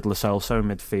come in with Lo Celso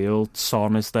midfield.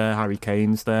 Son is there, Harry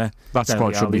Kane's there. That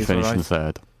squad should be finishing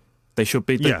third. They should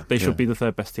be. They should be the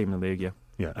 3rd best team in the league.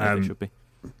 Yeah, they should be.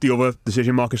 The other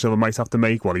decision Marco Silva might have to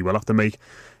make, what he will have to make,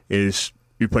 is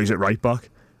who plays at right back.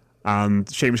 And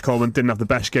Seamus Coleman didn't have the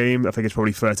best game, I think it's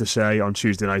probably fair to say, on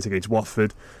Tuesday night against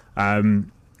Watford.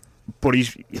 But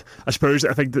I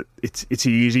think that it's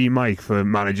easy, Mike, for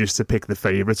managers to pick the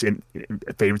favourites in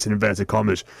inverted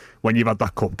commas when you've had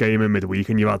that cup game in midweek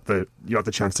and you had the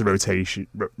chance to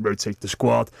rotate the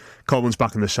squad. Coleman's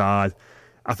back in the side.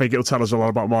 I think it'll tell us a lot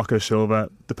about Marco Silva,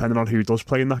 depending on who does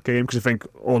play in that game, because I think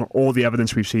on all the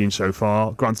evidence we've seen so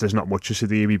far, granted there's not much of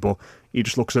Sidibe, but he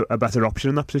just looks a better option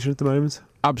in that position at the moment.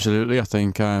 Absolutely. I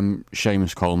think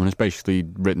Seamus Coleman has basically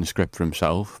written the script for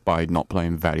himself by not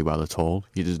playing very well at all.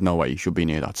 There's no way he should be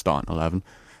near that starting 11.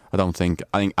 I think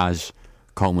as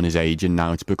Coleman is aging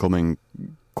now, it's becoming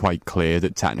quite clear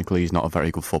that technically he's not a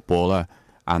very good footballer,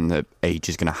 and that age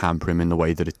is going to hamper him in the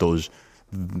way that it does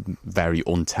very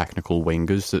untechnical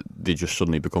wingers, that they just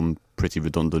suddenly become pretty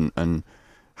redundant and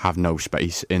have no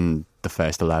space in the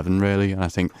first 11 really. And I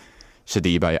think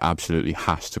Sidibe absolutely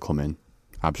has to come in,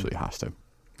 absolutely has to.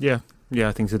 Yeah,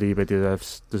 I think Sidibe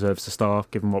deserves to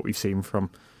start, given what we've seen from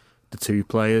the two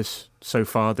players so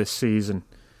far this season.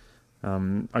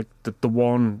 The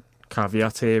one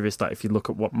caveat here is that if you look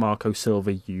at what Marco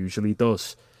Silva usually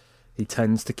does, he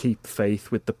tends to keep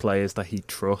faith with the players that he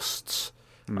trusts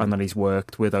and that he's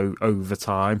worked with over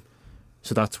time.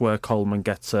 So that's where Coleman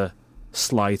gets a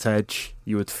slight edge,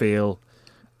 you would feel,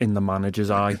 in the manager's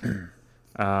eye.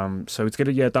 So it's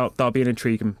gonna that'll be an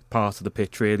intriguing part of the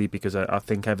pitch really, because I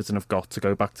think Everton have got to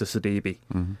go back to Sidibe.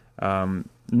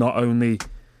 Not only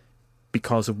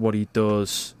because of what he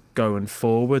does going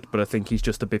forward, but I think he's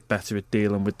just a bit better at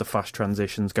dealing with the fast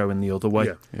transitions going the other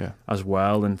way as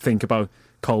well. And think about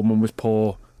Coleman was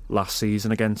poor last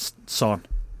season against Son.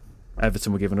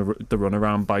 Everton were given the run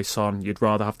around by Son. You'd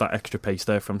rather have that extra pace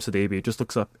there from Sidibe. It just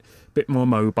looks a bit more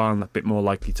mobile and a bit more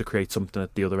likely to create something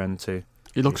at the other end too.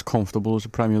 He looks comfortable as a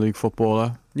Premier League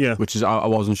footballer, which is I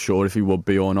wasn't sure if he would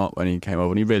be or not when he came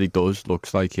over, and he really does.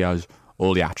 Looks like he has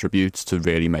all the attributes to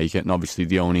really make it. And obviously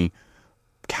the only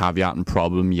caveat and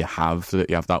problem you have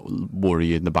that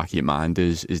worry in the back of your mind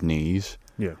is his knees.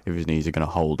 If his knees are going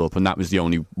to hold up, and that was the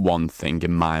only one thing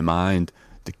in my mind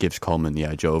that gives Coleman the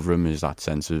edge over him, is that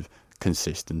sense of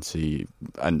consistency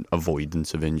and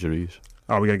avoidance of injuries.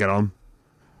 How are we going to get on?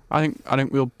 I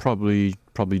think we'll probably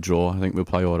draw. I think we'll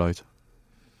play all right.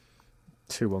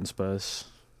 2-1 Spurs.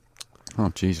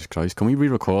 Oh Jesus Christ! Can we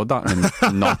re-record that and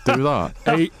not do that?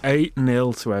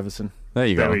 8-0 to Everton.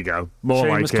 There we go. More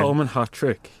Seamus like Coleman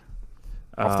hat-trick.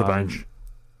 Off the bench.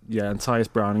 Yeah, and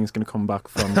Tyus Browning is going to come back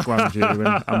from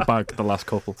Guangzhou and bag the last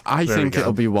couple. I think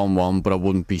it'll be 1-1, but I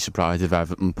wouldn't be surprised if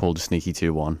Everton pulled a sneaky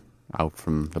 2-1 out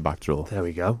from the back draw. There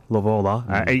we go. Love all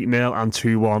that. 8-0 and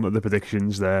 2-1 at the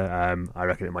predictions there. I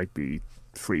reckon it might be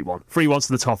 3-1. 3-1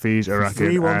 to the Toffees, I reckon.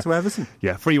 3-1 to Everton?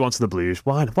 Yeah, 3-1 to the Blues.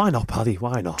 Why not, Paddy?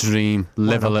 Why not? Dream.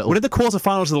 Live a little. We're in the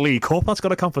quarterfinals of the League Cup. That's got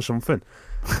to count for something.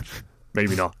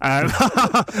 Maybe not.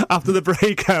 After the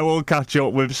break, we'll catch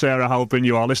up with Sarah Halpin.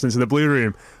 You are listening to The Blue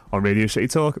Room on Radio City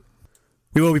Talk.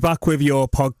 We will be back with your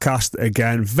podcast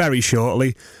again very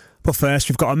shortly. But first,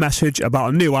 we've got a message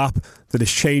about a new app that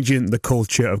is changing the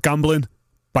culture of gambling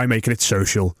by making it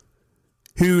social.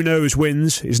 Who Knows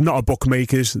Wins is not a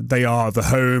bookmakers. They are the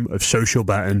home of social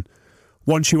betting.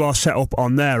 Once you are set up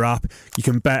on their app, you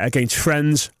can bet against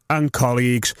friends and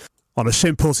colleagues on a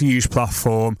simple-to-use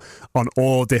platform on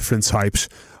all different types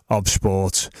of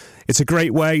sports. It's a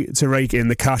great way to rake in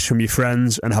the cash from your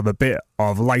friends and have a bit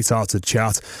of light-hearted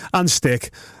chat and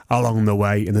stick along the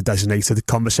way in the designated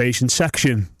conversation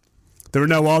section. There are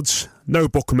no odds, no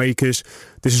bookmakers.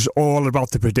 This is all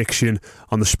about the prediction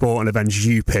on the sport and events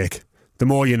you pick. The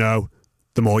more you know,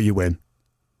 the more you win.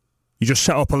 You just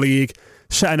set up a league,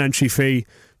 set an entry fee,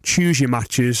 choose your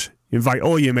matches, invite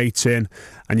all your mates in,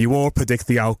 and you all predict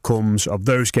the outcomes of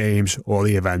those games or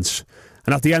the events.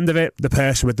 And at the end of it, the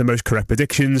person with the most correct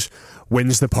predictions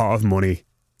wins the pot of money.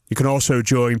 You can also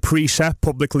join preset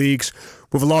public leagues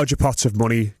with larger pots of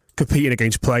money, competing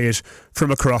against players from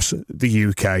across the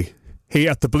UK. Here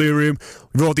at the Blue Room,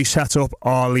 we've already set up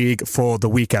our league for the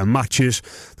weekend matches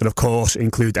that, of course,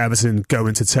 include Everton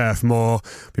going to Turf Moor.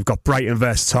 We've got Brighton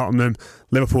versus Tottenham,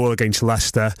 Liverpool against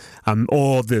Leicester, and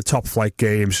all the top flight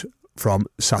games from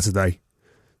Saturday.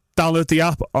 Download the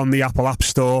app on the Apple App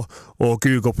Store or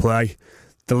Google Play.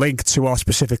 The link to our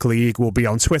specific league will be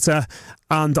on Twitter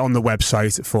and on the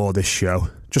website for this show.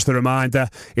 Just a reminder,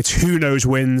 it's Who Knows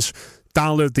Wins.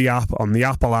 Download the app on the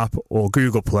Apple app or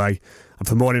Google Play. And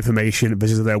for more information,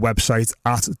 visit their website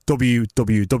at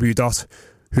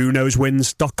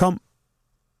www.whoknowswins.com.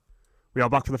 We are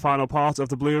back for the final part of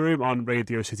the Blue Room on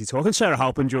Radio City Talk. And Sarah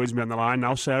Halpin joins me on the line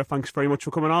now. Sarah, thanks very much for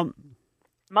coming on.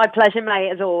 My pleasure, mate,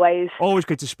 as always. Always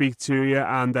good to speak to you.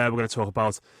 And we're going to talk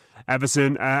about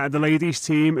Everton, the ladies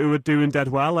team who are doing dead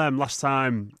well. Last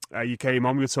time you came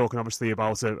on, we were talking obviously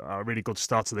about a really good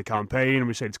start to the campaign, and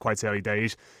we said it's quite early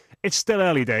days. It's still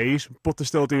early days, but they're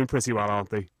still doing pretty well,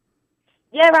 aren't they?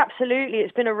 Yeah, absolutely.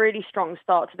 It's been a really strong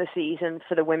start to the season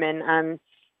for the women.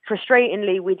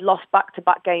 frustratingly, we'd lost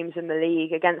back-to-back games in the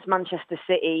league against Manchester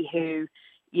City, who,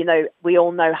 we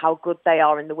all know how good they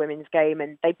are in the women's game,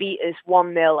 and they beat us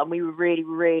 1-0, and we were really,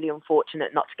 really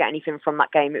unfortunate not to get anything from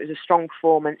that game. It was a strong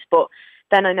performance, but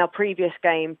then in our previous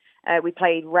game, we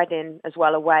played Reading as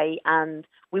well away, and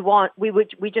we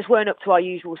just weren't up to our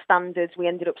usual standards. We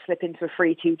ended up slipping to a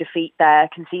 3-2 defeat there,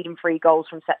 conceding 3 goals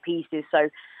from set pieces. So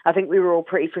I think we were all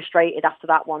pretty frustrated after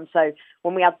that one. So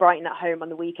when we had Brighton at home on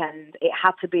the weekend, it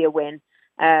had to be a win.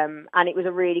 And it was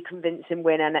a really convincing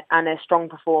win and a strong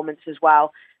performance as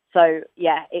well. So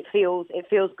yeah, it feels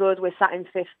good. We're sat in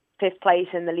fifth place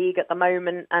in the league at the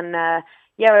moment, and I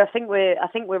think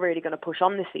we're really going to push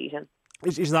on this season.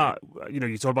 Is that,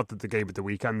 you talk about the game at the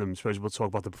weekend, and I suppose we'll talk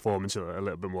about the performance in a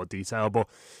little bit more detail, but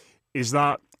was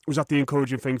that the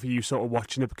encouraging thing for you sort of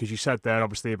watching it? Because you said there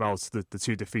obviously about the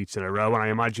 2 defeats in a row, and I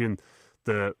imagine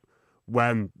that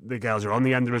when the girls are on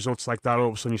the end of results like that, all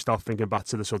of a sudden you start thinking back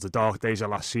to the sort of dark days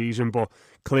of last season, but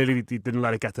clearly they didn't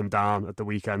let it get them down at the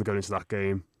weekend going into that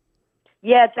game.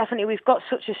 Yeah, definitely. We've got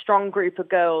such a strong group of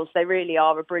girls. They really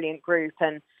are a brilliant group,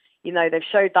 and they've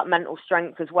showed that mental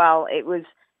strength as well. It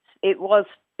was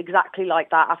exactly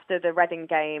like that after the Reading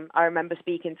game. I remember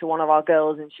speaking to one of our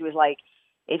girls, and she was like,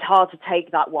 it's hard to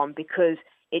take that one because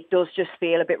it does just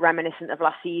feel a bit reminiscent of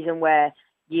last season, where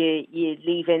you're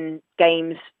leaving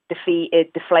games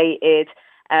defeated, deflated,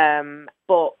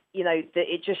 but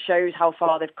it just shows how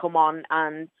far they've come on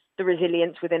and the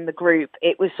resilience within the group.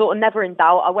 It was sort of never in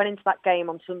doubt. I went into that game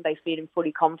on Sunday feeling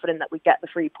fully confident that we'd get the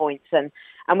 3 points, and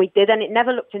we did, and it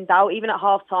never looked in doubt. Even at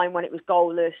half time when it was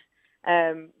goalless,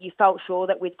 you felt sure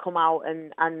that we'd come out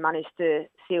and managed to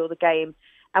seal the game,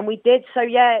 and we did. So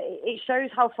yeah, it shows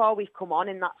how far we've come on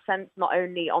in that sense, not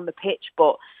only on the pitch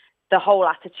but the whole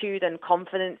attitude and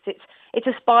confidence. It's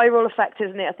a spiral effect,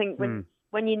 isn't it? I think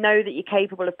when you know that you're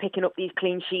capable of picking up these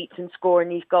clean sheets and scoring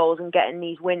these goals and getting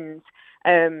these wins,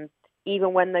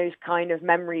 even when those kind of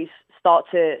memories start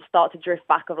to drift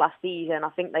back of last season, I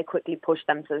think they quickly push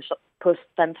them to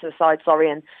the side,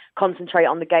 and concentrate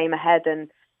on the game ahead. And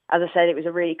as I said, it was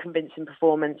a really convincing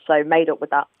performance, so made up with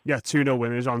that. Yeah, 2-0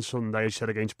 winners on Sunday, said,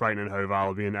 against Brighton and Hove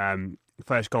Albion.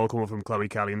 First goal coming from Chloe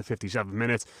Kelly in the 57th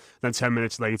minute. Then 10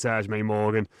 minutes later, Esme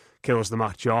Morgan kills the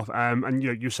match off. And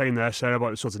you're saying there, Sarah,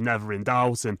 about sort of never in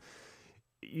doubt, and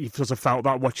you've sort of felt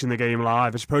that watching the game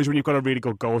live. I suppose when you've got a really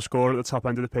good goal scorer at the top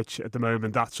end of the pitch at the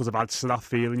moment, that sort of adds to that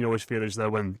feeling. You always feel as though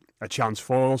when a chance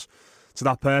falls to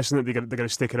that person, that they're going to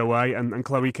stick it away. And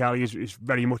Chloe Kelly is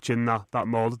very much in that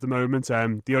mould at the moment.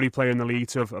 The only player in the league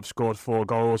to have scored 4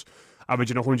 goals,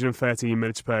 averaging 113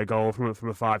 minutes per goal from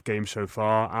a 5 games so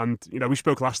far. And, we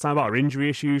spoke last time about her injury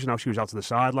issues and how she was out to the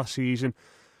side last season.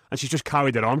 And she's just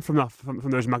carried it on from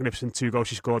those magnificent 2 goals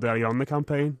she scored early on in the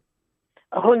campaign.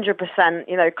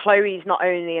 100%. Chloe's not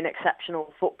only an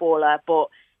exceptional footballer, but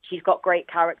she's got great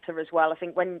character as well. I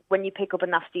think when you pick up a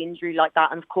nasty injury like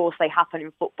that, and of course they happen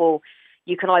in football,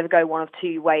 you can either go one of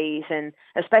 2 ways, and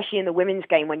especially in the women's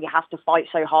game when you have to fight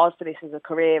so hard for this as a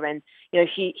career. And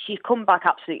she's come back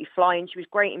absolutely flying. She was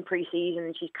great in pre-season,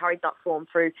 and she's carried that form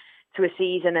through to a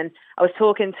season. And I was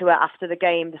talking to her after the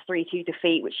game, the 3-2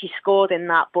 defeat, which she scored in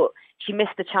that, but she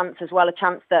missed a chance as well, a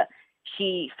chance that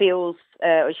she feels,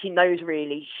 she knows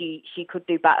really she could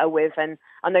do better with. And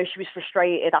I know she was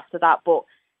frustrated after that, but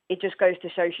it just goes to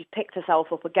show she's picked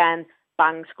herself up again,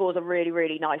 bang, scores a really,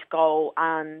 really nice goal,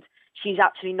 and she's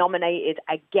actually nominated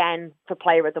again for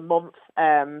Player of the Month.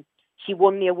 She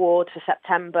won the award for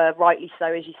September, rightly so,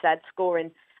 as you said,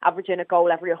 averaging a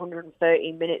goal every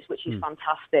 113 minutes, which is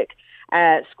fantastic.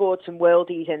 Scored some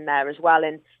worldies in there as well,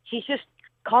 and she's just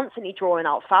constantly drawing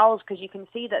out fouls because you can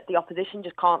see that the opposition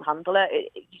just can't handle her.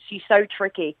 She's so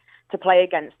tricky to play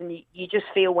against, and you just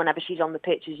feel whenever she's on the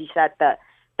pitch, as you said, that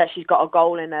she's got a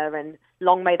goal in her, and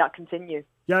long may that continue.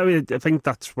 Yeah, I think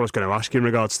that's what I was going to ask you in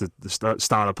regards to the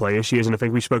style of player she is, and I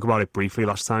think we spoke about it briefly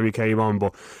last time you came on,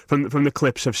 but from the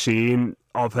clips I've seen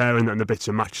of her and the bits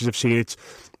of matches I've seen, it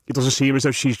doesn't seem as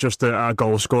though she's just a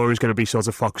goal scorer who's going to be sort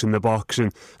of fox in the box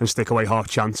and stick away half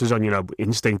chances on,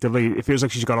 instinctively. It feels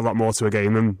like she's got a lot more to a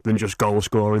game than just goal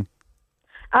scoring.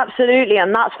 Absolutely,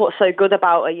 and that's what's so good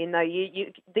about her.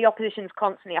 The opposition's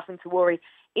constantly having to worry,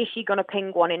 is she going to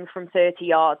ping one in from 30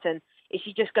 yards, and is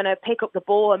she just going to pick up the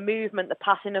ball? Her movement, the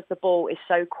passing of the ball is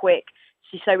so quick.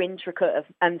 She's so intricate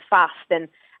and fast. And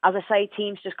as I say,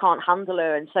 teams just can't handle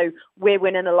her. And so we're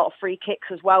winning a lot of free kicks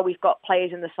as well. We've got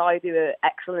players in the side who are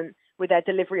excellent their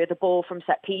delivery of the ball from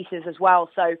set pieces as well.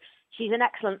 So she's an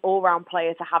excellent all-round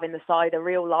player to have in the side, a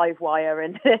real live wire,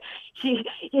 and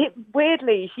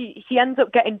weirdly she ends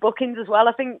up getting bookings as well.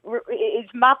 I think it's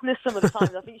madness some of the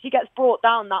times. I think she gets brought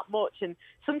down that much, and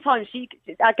sometimes she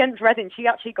against Reading she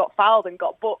actually got fouled and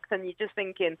got booked, and you're just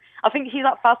thinking, I think she's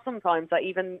that fast sometimes that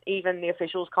even the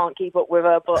officials can't keep up with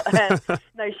her. But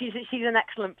no, she's an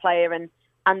excellent player,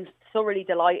 and thoroughly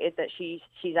delighted that she's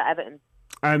at Everton.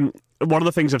 One of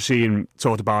the things I've seen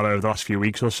talked about over the last few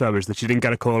weeks or so is that she didn't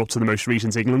get a call up to the most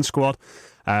recent England squad,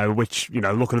 which,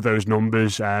 looking at those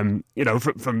numbers,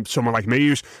 from someone like me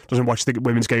who doesn't watch the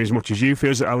women's game as much as you,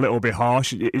 feels a little bit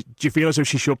harsh. Do you feel as though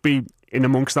she should be in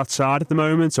amongst that side at the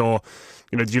moment? Or,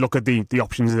 do you look at the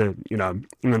options that,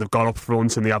 England have got up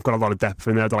front and they have got a lot of depth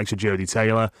in there, the likes of Jodie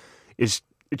Taylor? Is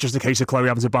it just a case of Chloe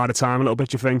having to bide her time a little bit,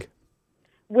 do you think?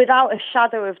 Without a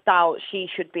shadow of doubt, she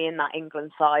should be in that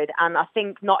England side. And I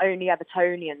think not only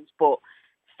Evertonians, but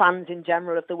fans in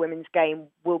general of the women's game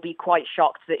will be quite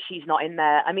shocked that she's not in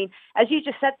there. I mean, as you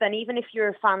just said then, even if you're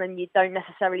a fan and you don't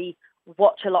necessarily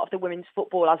watch a lot of the women's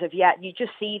football as of yet, you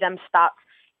just see them stats.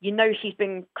 She's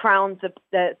been crowned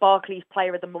the Barclays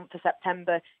Player of the Month for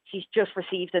September. She's just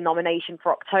received a nomination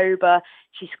for October.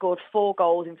 She scored 4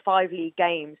 goals in 5 league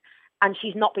games. And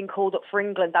she's not been called up for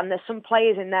England. And there's some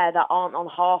players in there that aren't on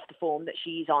half the form that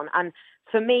she's on. And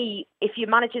for me, if you're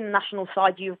managing the national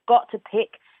side, you've got to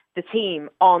pick the team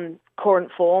on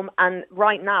current form. And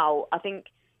right now, I think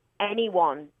any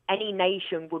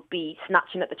nation would be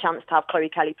snatching at the chance to have Chloe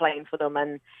Kelly playing for them.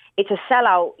 And it's a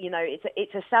sellout,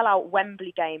 it's a sellout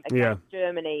Wembley game against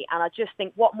Germany. And I just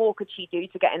think, what more could she do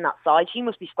to get in that side? She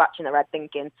must be scratching her head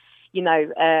thinking,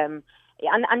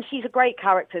 And she's a great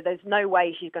character. There's no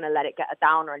way she's going to let it get her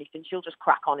down or anything. She'll just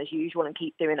crack on as usual and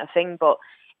keep doing her thing. But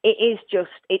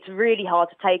it's really hard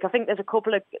to take. I think there's a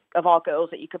couple of our girls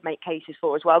that you could make cases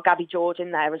for as well. Gabby George in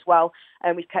there as well.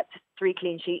 And we've kept 3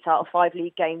 clean sheets out of 5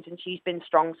 league games and she's been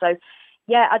strong. So,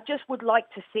 yeah, I just would like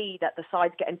to see that the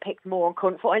side's getting picked more on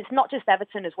current foot. And it's not just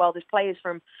Everton as well. There's players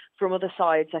from other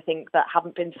sides, I think, that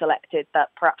haven't been selected that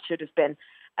perhaps should have been.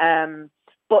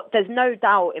 But there's no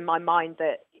doubt in my mind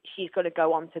that she's going to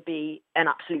go on to be an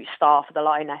absolute star for the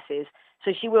Lionesses.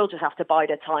 So she will just have to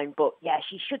bide her time. But yeah,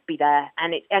 she should be there.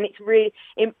 And it's really,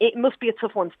 it must be a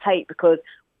tough one to take because,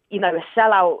 a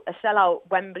sellout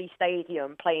Wembley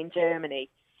Stadium playing Germany,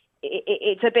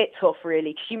 it's a bit tough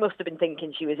really. She must have been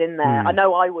thinking she was in there. I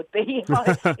know I would be if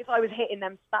I was hitting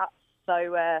them stats.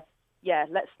 So yeah,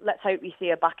 let's hope we see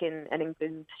her back in an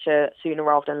England shirt sooner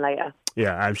rather than later.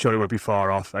 Yeah, I'm sure it won't be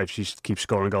far off if she keeps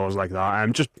scoring goals like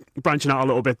that. Just branching out a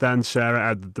little bit then,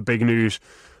 Sarah, the big news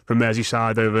from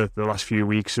Merseyside over the last few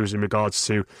weeks was in regards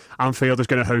to Anfield is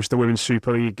going to host the Women's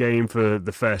Super League game for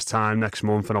the first time next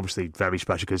month, and obviously very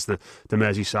special because the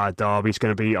Merseyside derby is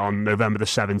going to be on November the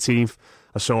 17th.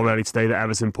 I saw earlier today that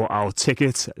Everton put out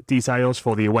ticket details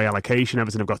for the away allocation.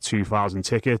 Everton have got 2,000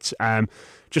 tickets.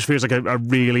 Just feels like a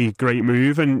really great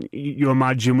move. And you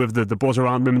imagine with the buzz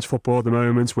around women's football at the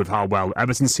moment, with how well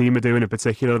Everton's team are doing in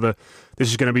particular, this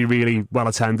is going to be really well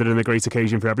attended and a great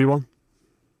occasion for everyone.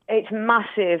 It's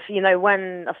massive.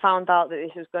 When I found out that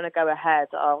this was going to go ahead,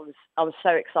 I was so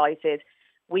excited.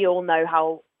 We all know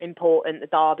how important the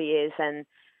derby is, and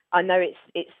I know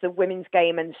it's the women's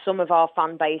game, and some of our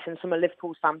fan base and some of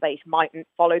Liverpool's fan base mightn't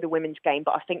follow the women's game,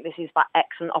 but I think this is that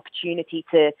excellent opportunity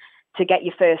to get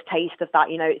your first taste of that.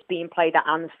 It's being played at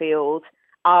Anfield,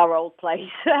 our old place,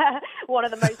 one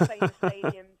of the most famous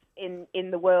stadiums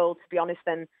in the world, to be honest.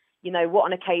 And what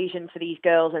an occasion for these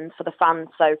girls and for the fans.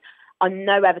 So I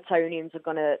know Evertonians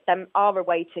are our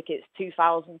away tickets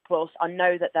 2,000 plus. I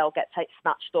know that they'll get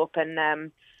snatched up,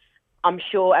 and I'm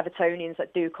sure Evertonians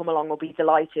that do come along will be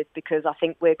delighted because I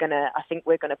think we're gonna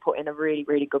put in a really,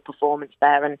 really good performance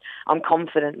there, and I'm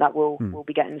confident that we'll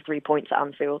be getting the 3 points at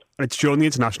Anfield. It's during the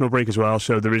international break as well,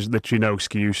 so there is literally no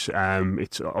excuse.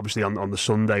 It's obviously on the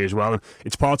Sunday as well.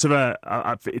 It's part of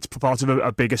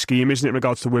a bigger scheme, isn't it, in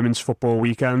regards to Women's Football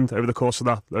Weekend over the course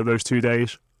of those 2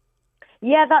 days?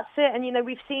 Yeah, that's it. And,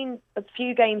 we've seen a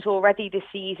few games already this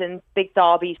season, big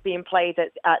derbies being played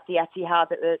at the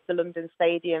Etihad, at the London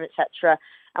Stadium, etc.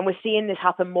 And we're seeing this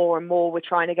happen more and more. We're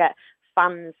trying to get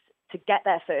fans to get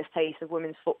their first taste of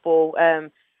women's football. And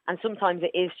sometimes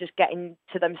it is just getting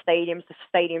to them stadiums, the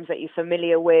stadiums that you're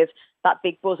familiar with, that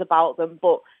big buzz about them.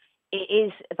 But it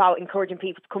is about encouraging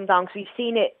people to come down because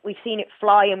we've seen it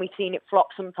fly and we've seen it flop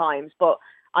sometimes. But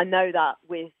I know that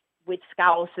with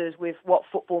Scousers, with what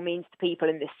football means to people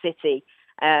in this city,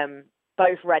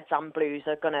 both Reds and Blues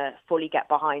are going to fully get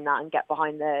behind that and get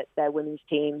behind their women's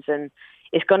teams. And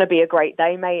it's going to be a great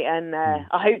day, mate, and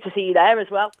I hope to see you there as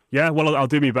well. Yeah, well, I'll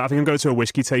do me better. I think I'm going to a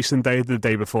whiskey tasting day the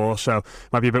day before, so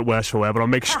might be a bit worse for wear, but I'll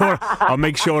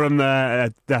make sure I'm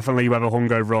there, definitely, whether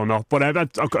hungover or not. But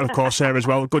of course, Sarah, as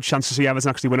well, good chance to see Everton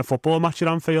actually win a football match at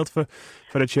Anfield for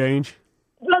a change.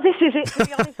 Well, this is it, to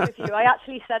be honest with you. I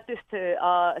actually said this to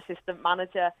our assistant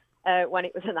manager when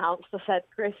it was announced. I said,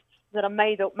 Chris, that I'm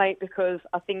made up, mate, because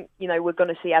I think, we're going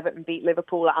to see Everton beat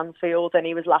Liverpool at Anfield. And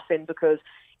he was laughing because,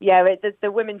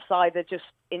 the women's side are just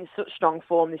in such strong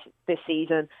form this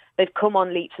season. They've come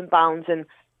on leaps and bounds, and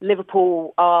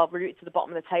Liverpool are rooted to the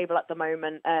bottom of the table at the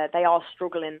moment. They are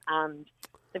struggling, and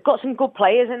they've got some good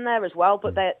players in there as well,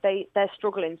 but they're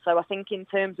struggling. So I think in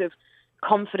terms of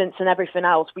confidence and everything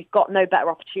else, we've got no better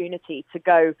opportunity to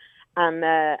go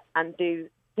and do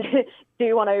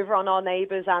one over on our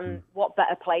neighbours, and what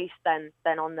better place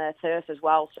than on their turf as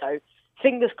well. So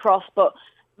fingers crossed. But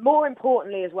more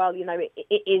importantly as well,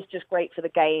 it is just great for the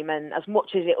game, and as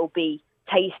much as it'll be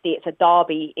tasty, it's a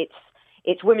derby,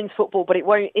 it's women's football, but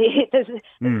there's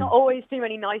not always too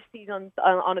many niceties on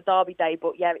a derby day.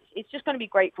 But yeah, it's just going to be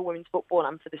great for women's football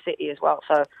and for the city as well.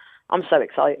 So I'm so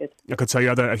excited. I could tell you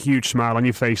had a huge smile on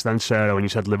your face then, Sarah, when you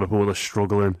said Liverpool are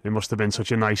struggling. It must have been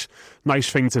such a nice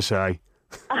thing to say.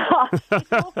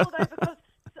 It's awful though, because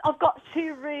I've got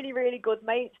two really, really good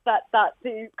mates that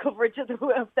do coverage of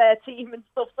their team and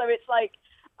stuff. So it's like,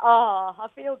 I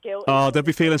feel guilty. Oh, they'll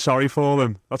be feeling sorry for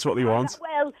them. That's what they want.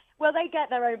 Well, they get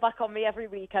their own back on me every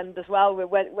weekend as well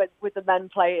with the men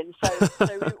playing.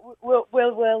 So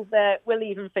we'll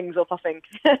even things up, I think.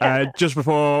 Just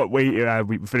before we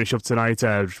finish up tonight,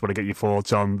 I just want to get your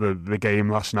thoughts on the game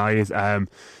last night.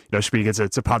 Speaking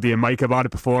to Paddy and Mike about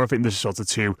it before, I think there's sort of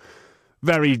two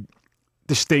very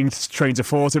distinct trains of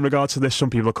thought in regards to this.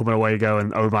 Some people are coming away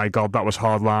going, oh my God, that was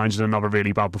hard lines and another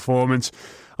really bad performance.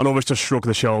 And others just shrug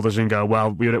their shoulders and go,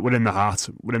 well, we're in the hat.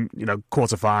 We're in,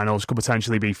 quarterfinals, could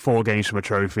potentially be 4 games from a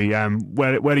trophy.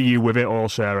 Where are you with it all,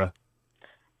 Sarah?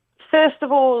 First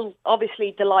of all,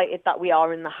 obviously delighted that we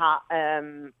are in the hat.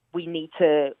 We need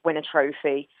to win a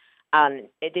trophy, and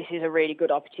this is a really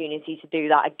good opportunity to do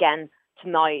that. Again,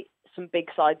 tonight, some big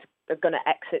sides are going to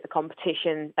exit the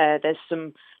competition. There's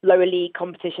some lower league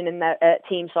competition in their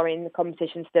team, in the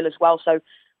competition still as well. So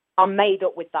I'm made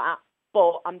up with that,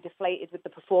 but I'm deflated with the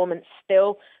performance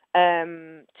still.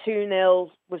 2-0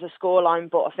 was a scoreline,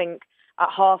 but I think at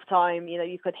half-time,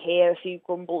 you could hear a few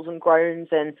grumbles and groans,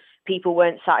 and people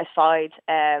weren't satisfied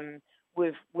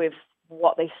with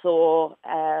what they saw.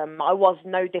 I was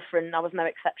no different. I was no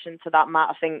exception to that,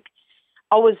 Matt. I think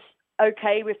I was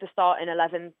okay with the starting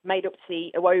 11, made up to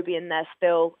see Iwobi in there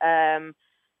still.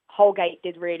 Holgate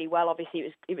did really well.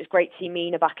 Obviously, it was great to see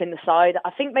Mina back in the side.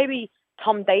 I think maybe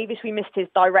Tom Davies, we missed his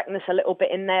directness a little bit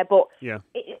in there, but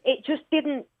it just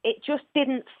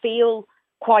didn't feel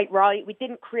quite right. We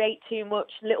didn't create too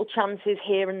much, little chances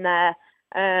here and there.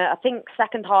 I think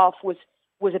second half was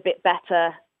a bit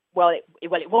better. Well, it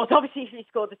was. Obviously, we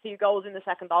scored the 2 goals in the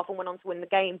second half and went on to win the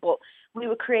game, but we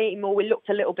were creating more. We looked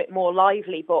a little bit more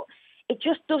lively, but it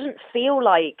just doesn't feel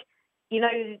like,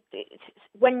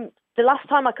 when the last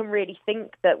time I can really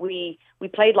think that we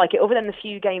played like it, other than the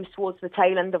few games towards the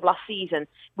tail end of last season,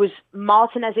 was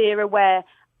Martinez era, where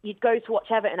you'd go to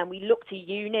watch Everton and we looked a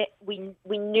unit. We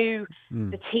knew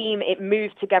the team, it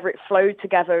moved together, it flowed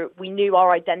together. We knew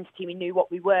our identity, we knew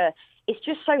what we were. It's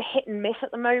just so hit and miss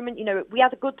at the moment. We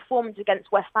had a good performance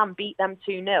against West Ham, beat them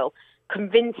 2-0,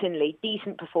 convincingly,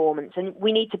 decent performance, and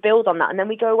we need to build on that. And then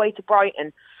we go away to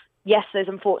Brighton. Yes, there's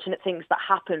unfortunate things that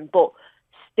happen, but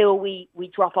still we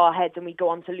drop our heads and we go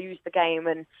on to lose the game.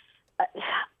 And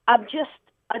I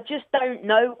just don't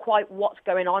know quite what's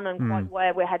going on and quite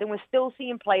where we're heading. We're still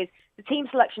seeing players. The team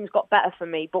selection's got better for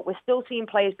me, but we're still seeing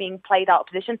players being played out of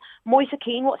position. Moise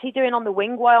Keane, what's he doing on the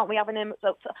wing? Why aren't we having him?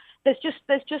 There's just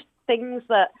things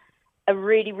that are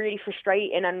really, really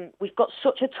frustrating, and we've got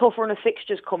such a tough run of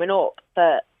fixtures coming up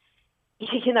that,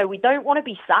 we don't want to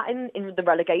be sat in the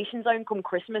relegation zone come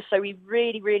Christmas. So we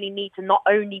really, really need to not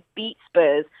only beat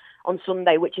Spurs on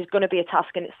Sunday, which is going to be a task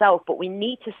in itself, but we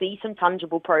need to see some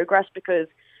tangible progress, because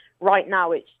right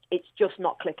now it's just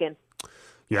not clicking.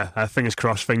 Yeah, fingers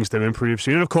crossed things do improve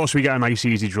soon. And of course, we get a nice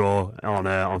easy draw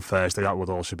on Thursday. That would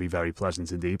also be very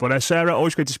pleasant indeed. But Sarah,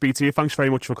 always great to speak to you. Thanks very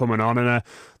much for coming on, and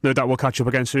no doubt we'll catch up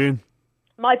again soon.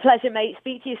 My pleasure, mate.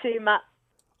 Speak to you soon, Matt.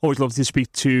 Always lovely to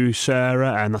speak to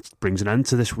Sarah, and that brings an end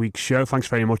to this week's show. Thanks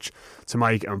very much to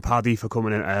Mike and Paddy for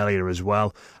coming in earlier as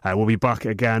well. We'll be back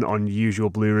again on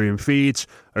usual Blue Room feeds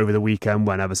over the weekend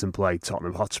when Everton play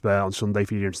Tottenham Hotspur on Sunday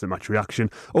for your instant match reaction.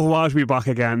 Otherwise, we'll be back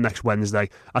again next Wednesday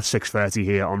at 6:30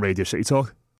 here on Radio City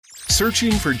Talk.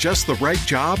 Searching for just the right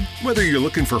job? Whether you're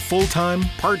looking for full-time,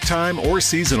 part-time, or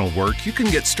seasonal work, you can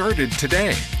get started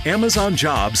today. Amazon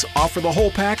Jobs offer the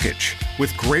whole package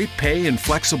with great pay and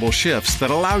flexible shifts that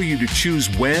allow you to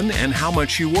choose when and how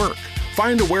much you work.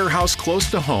 Find a warehouse close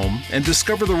to home and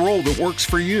discover the role that works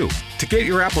for you. To get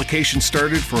your application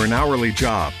started for an hourly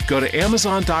job, go to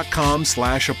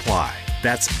amazon.com/apply.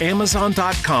 That's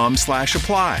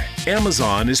amazon.com/apply.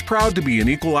 Amazon is proud to be an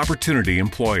equal opportunity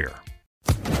employer.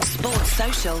 Sports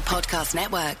Social Podcast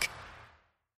Network.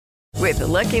 With the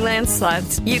Lucky Land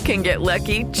Slots, you can get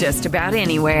lucky just about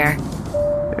anywhere.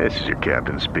 This is your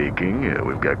captain speaking.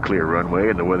 We've got clear runway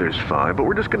and the weather's fine, but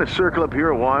we're just going to circle up here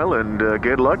a while and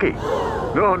get lucky.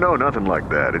 No, nothing like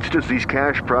that. It's just these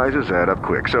cash prizes add up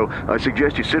quick. So I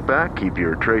suggest you sit back, keep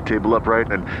your tray table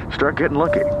upright, and start getting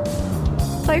lucky.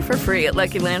 Play for free at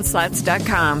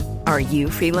LuckyLandSlots.com. Are you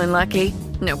feeling lucky?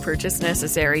 No purchase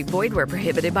necessary. Void where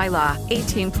prohibited by law.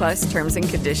 18+ terms and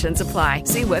conditions apply.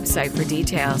 See website for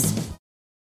details.